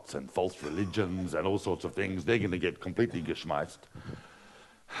cults and false religions and all sorts of things. They're going to get completely geschmeist.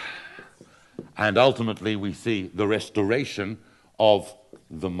 And ultimately, we see the restoration of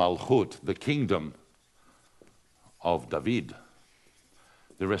the Malchut, the kingdom of David.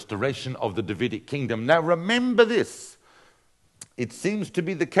 The restoration of the Davidic kingdom. Now, remember this. It seems to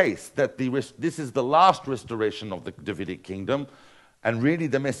be the case that this is the last restoration of the Davidic kingdom, and really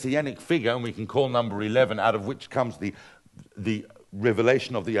the messianic figure, and we can call number 11, out of which comes the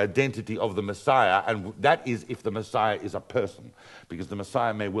revelation of the identity of the Messiah, and that is if the Messiah is a person, because the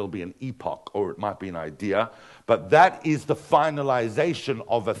Messiah may well be an epoch, or it might be an idea, but that is the finalization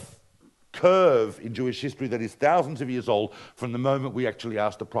of a curve in Jewish history that is thousands of years old from the moment we actually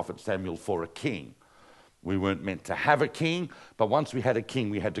asked the prophet Samuel for a king. We weren't meant to have a king, but once we had a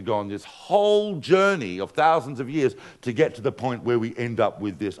king, we had to go on this whole journey of thousands of years to get to the point where we end up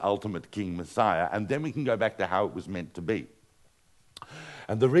with this ultimate king Messiah, and then we can go back to how it was meant to be.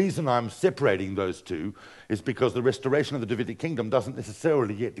 And the reason I'm separating those two is because the restoration of the Davidic kingdom doesn't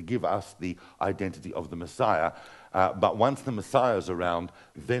necessarily yet to give us the identity of the Messiah, but once the Messiah is around,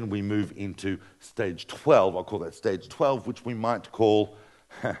 then we move into stage 12. I'll call that stage 12, which we might call,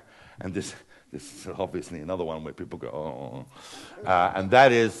 and this is obviously another one where people go, oh, and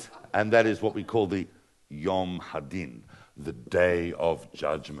that is what we call the Yom Hadin, the Day of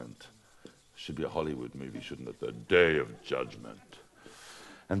Judgment. Should be a Hollywood movie, shouldn't it? The Day of Judgment.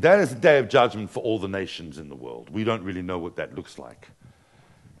 And that is the Day of Judgment for all the nations in the world. We don't really know what that looks like.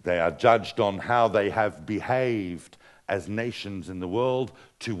 They are judged on how they have behaved as nations in the world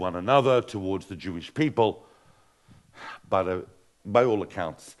to one another, towards the Jewish people. But by all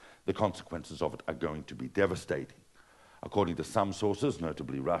accounts, the consequences of it are going to be devastating. According to some sources,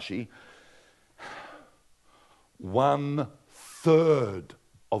 notably Rashi, 1/3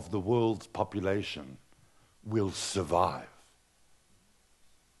 of the world's population will survive.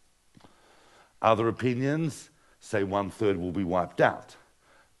 Other opinions say 1/3 will be wiped out.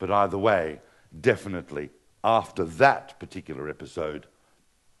 But either way, definitely after that particular episode,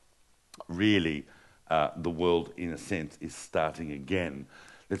 really the world, in a sense, is starting again.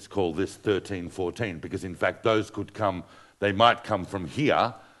 Let's call this 1314, because in fact those could come, they might come from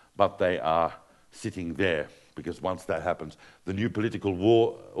here, but they are sitting there, because once that happens, the new political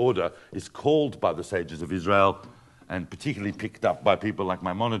war order is called by the sages of Israel, and particularly picked up by people like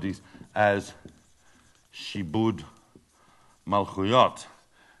Maimonides, as Shibud Malchuyot,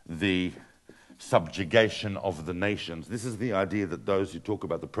 the subjugation of the nations. This is the idea that those who talk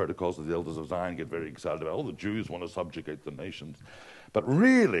about the protocols of the elders of Zion get very excited about, oh, the Jews want to subjugate the nations. But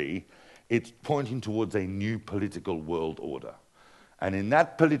really, it's pointing towards a new political world order. And in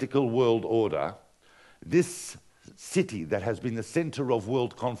that political world order, this city that has been the center of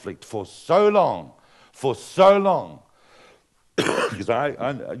world conflict for so long, because I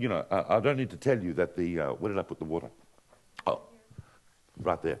don't need to tell you that the, where did I put the water? Oh,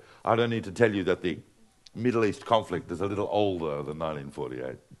 right there. I don't need to tell you that the Middle East conflict is a little older than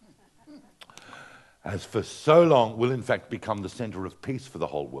 1948. Has for so long will in fact become the center of peace for the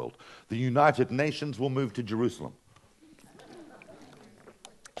whole world. The United Nations will move to Jerusalem.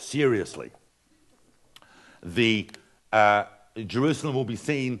 Seriously. Jerusalem will be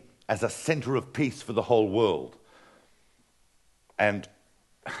seen as a center of peace for the whole world. And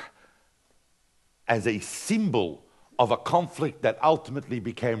as a symbol of a conflict that ultimately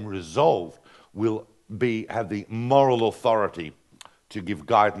became resolved, will have the moral authority to give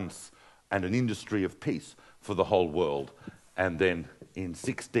guidance and an industry of peace for the whole world. And then in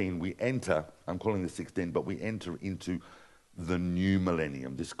 16 we enter, I'm calling this 16, but we enter into the new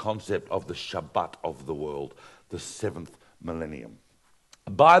millennium, this concept of the Shabbat of the world, the 7th millennium.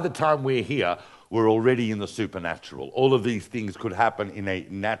 By the time we're here, we're already in the supernatural. All of these things could happen in a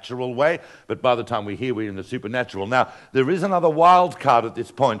natural way, but by the time we're here, we're in the supernatural. Now, there is another wild card at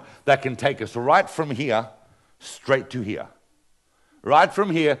this point that can take us right from here straight to here. Right from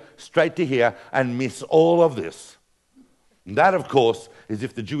here, straight to here, and miss all of this. And that, of course, is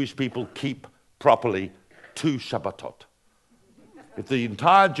if the Jewish people keep properly 2 Shabbatot. If the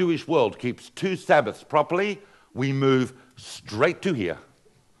entire Jewish world keeps 2 Sabbaths properly, we move straight to here.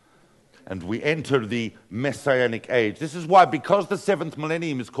 And we enter the Messianic age. This is why, because the 7th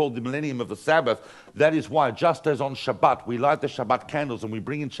millennium is called the millennium of the Sabbath, that is why, just as on Shabbat, we light the Shabbat candles and we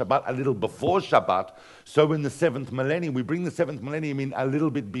bring in Shabbat a little before Shabbat, so in the 7th millennium, we bring the 7th millennium in a little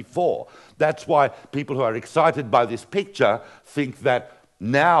bit before. That's why people who are excited by this picture think that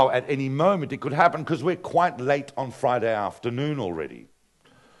now, at any moment, it could happen, because we're quite late on Friday afternoon already.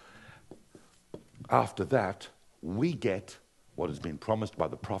 After that, we get what has been promised by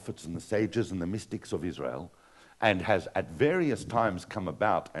the prophets and the sages and the mystics of Israel, and has at various times come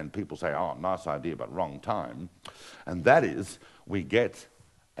about, and people say, oh, nice idea, but wrong time. And that is, we get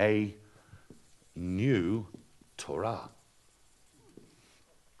a new Torah.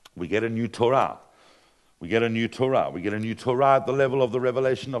 We get a new Torah. We get a new Torah. We get a new Torah at the level of the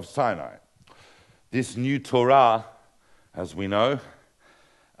revelation of Sinai. This new Torah, as we know,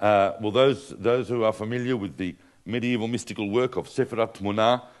 well, those who are familiar with the medieval mystical work of Sefirat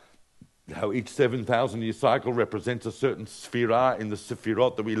Tmunah, how each 7,000-year cycle represents a certain Sphira in the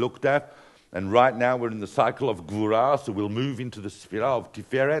Sephirot that we looked at. And right now we're in the cycle of Gvurah, so we'll move into the Sphira of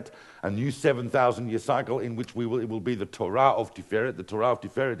Tiferet, a new 7,000-year cycle in which it will be the Torah of Tiferet. The Torah of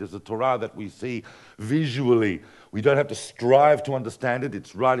Tiferet is the Torah that we see visually. We don't have to strive to understand it.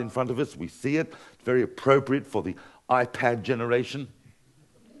 It's right in front of us. We see it. It's very appropriate for the iPad generation.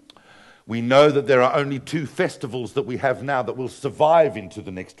 We know that there are only 2 festivals that we have now that will survive into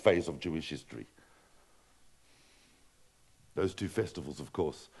the next phase of Jewish history. Those 2 festivals, of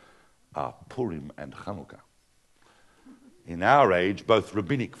course, are Purim and Hanukkah. In our age, both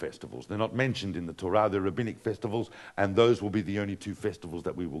rabbinic festivals. They're not mentioned in the Torah, they're rabbinic festivals, and those will be the only 2 festivals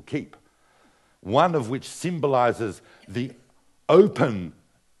that we will keep. One of which symbolizes the open,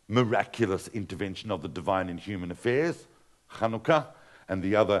 miraculous intervention of the divine in human affairs, Hanukkah, and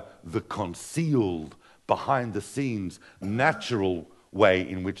the other, the concealed, behind-the-scenes, natural way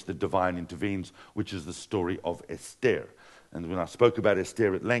in which the divine intervenes, which is the story of Esther. And when I spoke about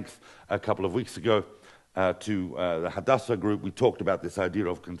Esther at length a couple of weeks ago to the Hadassah group, we talked about this idea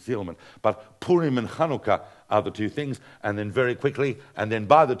of concealment. But Purim and Hanukkah are the 2 things, and then very quickly, and then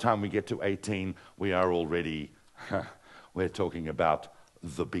by the time we get to 18, we are already, we're talking about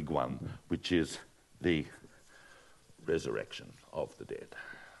the big one, which is the resurrection of the dead.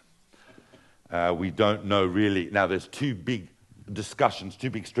 We don't know really. Now, there's 2 big discussions, 2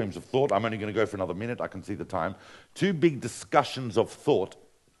 big streams of thought. I'm only going to go for another minute. I can see the time. 2 big discussions of thought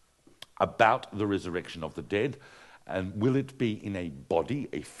about the resurrection of the dead. And will it be in a body,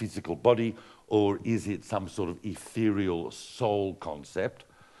 a physical body, or is it some sort of ethereal soul concept?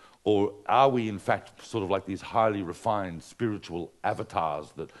 Or are we, in fact, sort of like these highly refined spiritual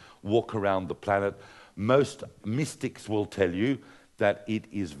avatars that walk around the planet? Most mystics will tell you that it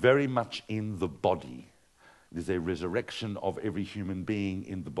is very much in the body. There's a resurrection of every human being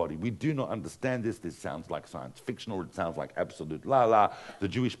in the body. We do not understand this. This sounds like science fiction, or it sounds like absolute la-la. The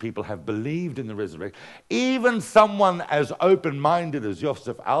Jewish people have believed in the resurrection. Even someone as open-minded as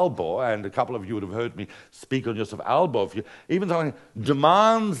Yosef Albor, and a couple of you would have heard me speak on Yosef Albor, even someone who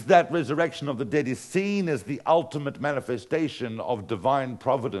demands that resurrection of the dead is seen as the ultimate manifestation of divine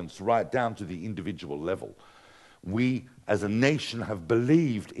providence right down to the individual level. We, as a nation, have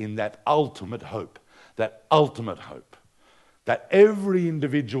believed in that ultimate hope. That ultimate hope, that every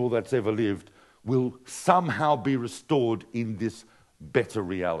individual that's ever lived will somehow be restored in this better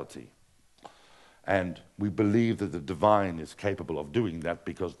reality. And we believe that the divine is capable of doing that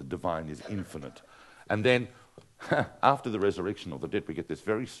because the divine is infinite. And then, after the resurrection of the dead, we get this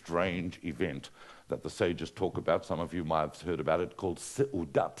very strange event that the sages talk about. Some of you might have heard about it, called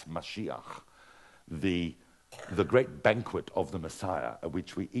Seudat Mashiach, the great banquet of the Messiah, at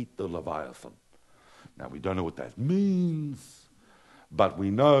which we eat the Leviathan. Now, we don't know what that means, but we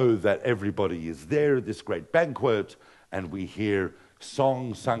know that everybody is there at this great banquet, and we hear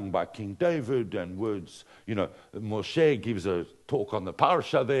songs sung by King David and words. Moshe gives a talk on the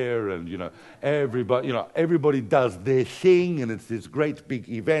parsha there, and everybody does their thing, and it's this great big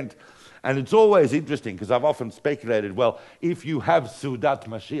event. And it's always interesting, because I've often speculated, well, if you have Seudat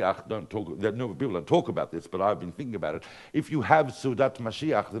Mashiach, people don't talk about this, but I've been thinking about it. If you have Seudat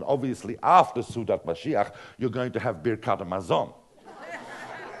Mashiach, then obviously after Seudat Mashiach, you're going to have Birkat Hamazon.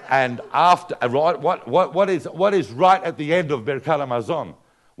 And after, what is right at the end of Birkat Hamazon?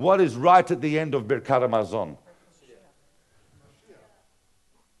 What is right at the end of Birkat Hamazon?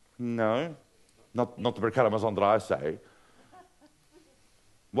 No, not the Birkat Hamazon that I say.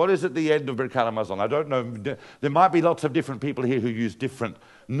 What is at the end of Birkat Hamazon? I don't know. There might be lots of different people here who use different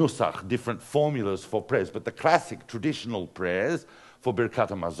nusach, different formulas for prayers, but the classic traditional prayers for Birkat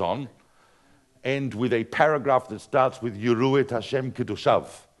Hamazon end with a paragraph that starts with Yeru et Hashem Kedushav.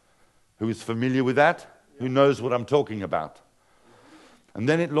 Who is familiar with that? Who knows what I'm talking about? And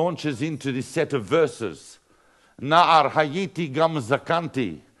then it launches into this set of verses. Na'ar hayiti gam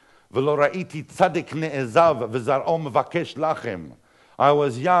zakanti, v'lo ra'iti tzadik ne'ezav, v'zar'o mevakesh lachem. I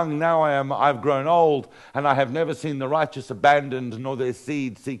was young, now I've grown old, and I have never seen the righteous abandoned, nor their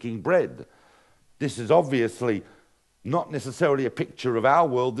seed seeking bread. This is obviously not necessarily a picture of our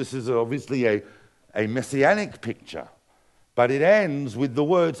world. This is obviously a messianic picture. But it ends with the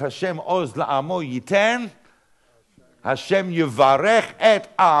words, Hashem oz la'amo yiten, Hashem yivarech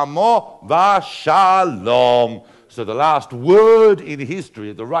et amo v'shalom. So the last word in history,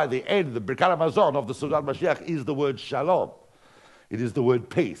 at the end, the Birkat HaMazon of the Sudan Mashiach is the word shalom. It is the word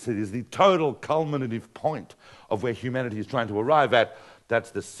peace. It is the total culminative point of where humanity is trying to arrive at.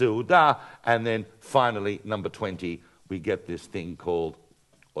 That's the Seudah. And then finally, number 20, we get this thing called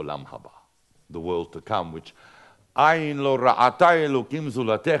Olam Haba, the world to come, which Ayin lo ra'ata elokim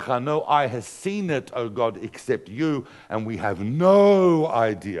zulatecha, no eye has seen it, O God, except you, and we have no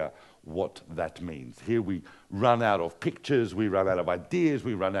idea what that means. Here we run out of pictures, we run out of ideas,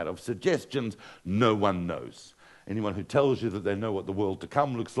 we run out of suggestions. No one knows. Anyone who tells you that they know what the world to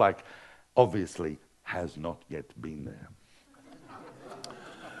come looks like, obviously has not yet been there.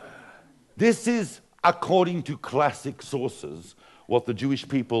 This is, according to classic sources, what the Jewish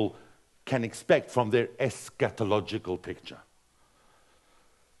people can expect from their eschatological picture.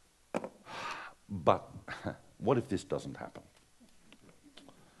 But what if this doesn't happen?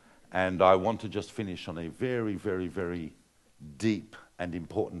 And I want to just finish on a very, very, very deep and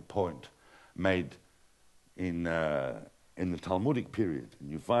important point made in the Talmudic period.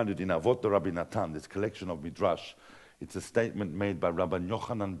 And you find it in Avot Rabbi Natan, this collection of Midrash. It's a statement made by Rabbi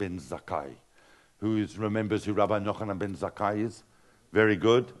Yochanan ben Zakkai. Who remembers who Rabbi Yochanan ben Zakkai is? Very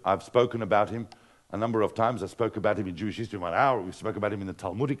good. I've spoken about him a number of times. I spoke about him in Jewish History 1 hour. We spoke about him in the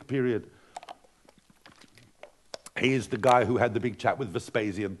Talmudic period. He is the guy who had the big chat with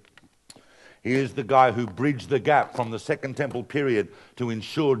Vespasian. He is the guy who bridged the gap from the Second Temple period to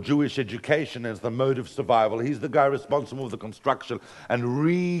ensure Jewish education as the mode of survival. He's the guy responsible for the construction and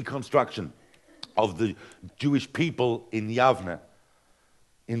reconstruction of the Jewish people in Yavne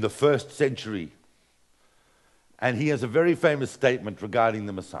in the 1st century. And he has a very famous statement regarding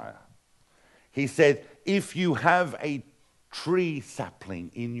the Messiah. He said, if you have a tree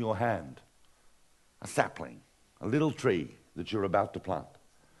sapling in your hand, a sapling, a little tree that you're about to plant,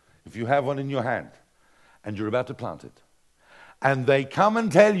 if you have one in your hand and you're about to plant it, and they come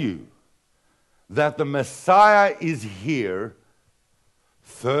and tell you that the Messiah is here,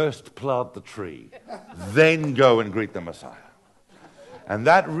 first plant the tree, then go and greet the Messiah. And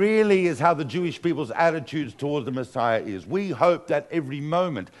that really is how the Jewish people's attitudes towards the Messiah is. We hope that every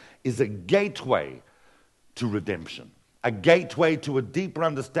moment is a gateway to redemption, a gateway to a deeper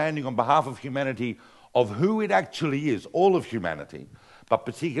understanding on behalf of humanity of who it actually is, all of humanity, but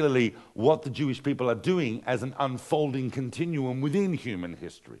particularly what the Jewish people are doing as an unfolding continuum within human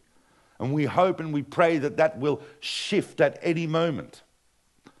history. And we hope and we pray that that will shift at any moment.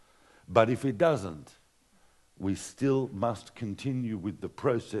 But if it doesn't, we still must continue with the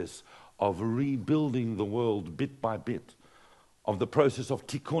process of rebuilding the world bit by bit, of the process of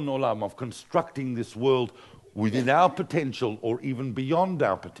tikkun olam, of constructing this world within our potential or even beyond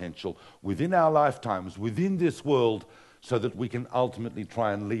our potential, within our lifetimes, within this world, so that we can ultimately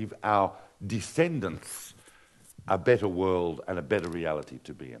try and leave our descendants a better world and a better reality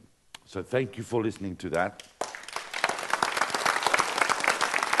to be in. So thank you for listening to that.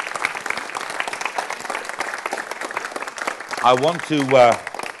 I want to,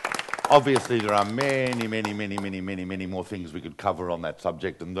 obviously there are many more things we could cover on that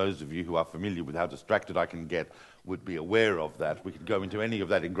subject, and those of you who are familiar with how distracted I can get would be aware of that. We could go into any of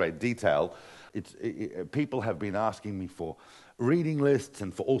that in great detail. People have been asking me for reading lists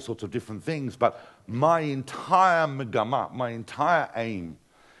and for all sorts of different things, but my entire megama, my entire aim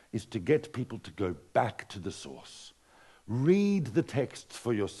is to get people to go back to the source. Read the texts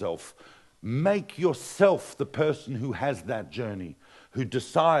for yourself. Make yourself the person who has that journey, who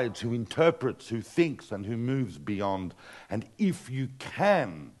decides, who interprets, who thinks, and who moves beyond. And if you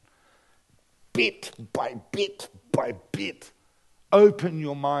can, bit by bit by bit, open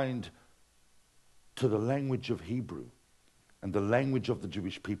your mind to the language of Hebrew and the language of the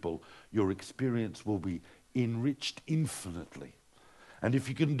Jewish people, your experience will be enriched infinitely. And if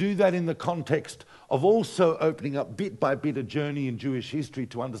you can do that in the context of also opening up bit by bit a journey in Jewish history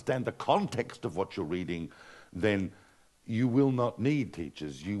to understand the context of what you're reading, then you will not need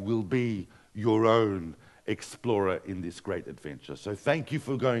teachers. You will be your own explorer in this great adventure. So thank you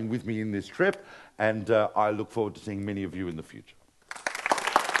for going with me in this trip, and I look forward to seeing many of you in the future.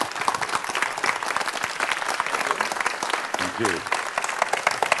 Thank you.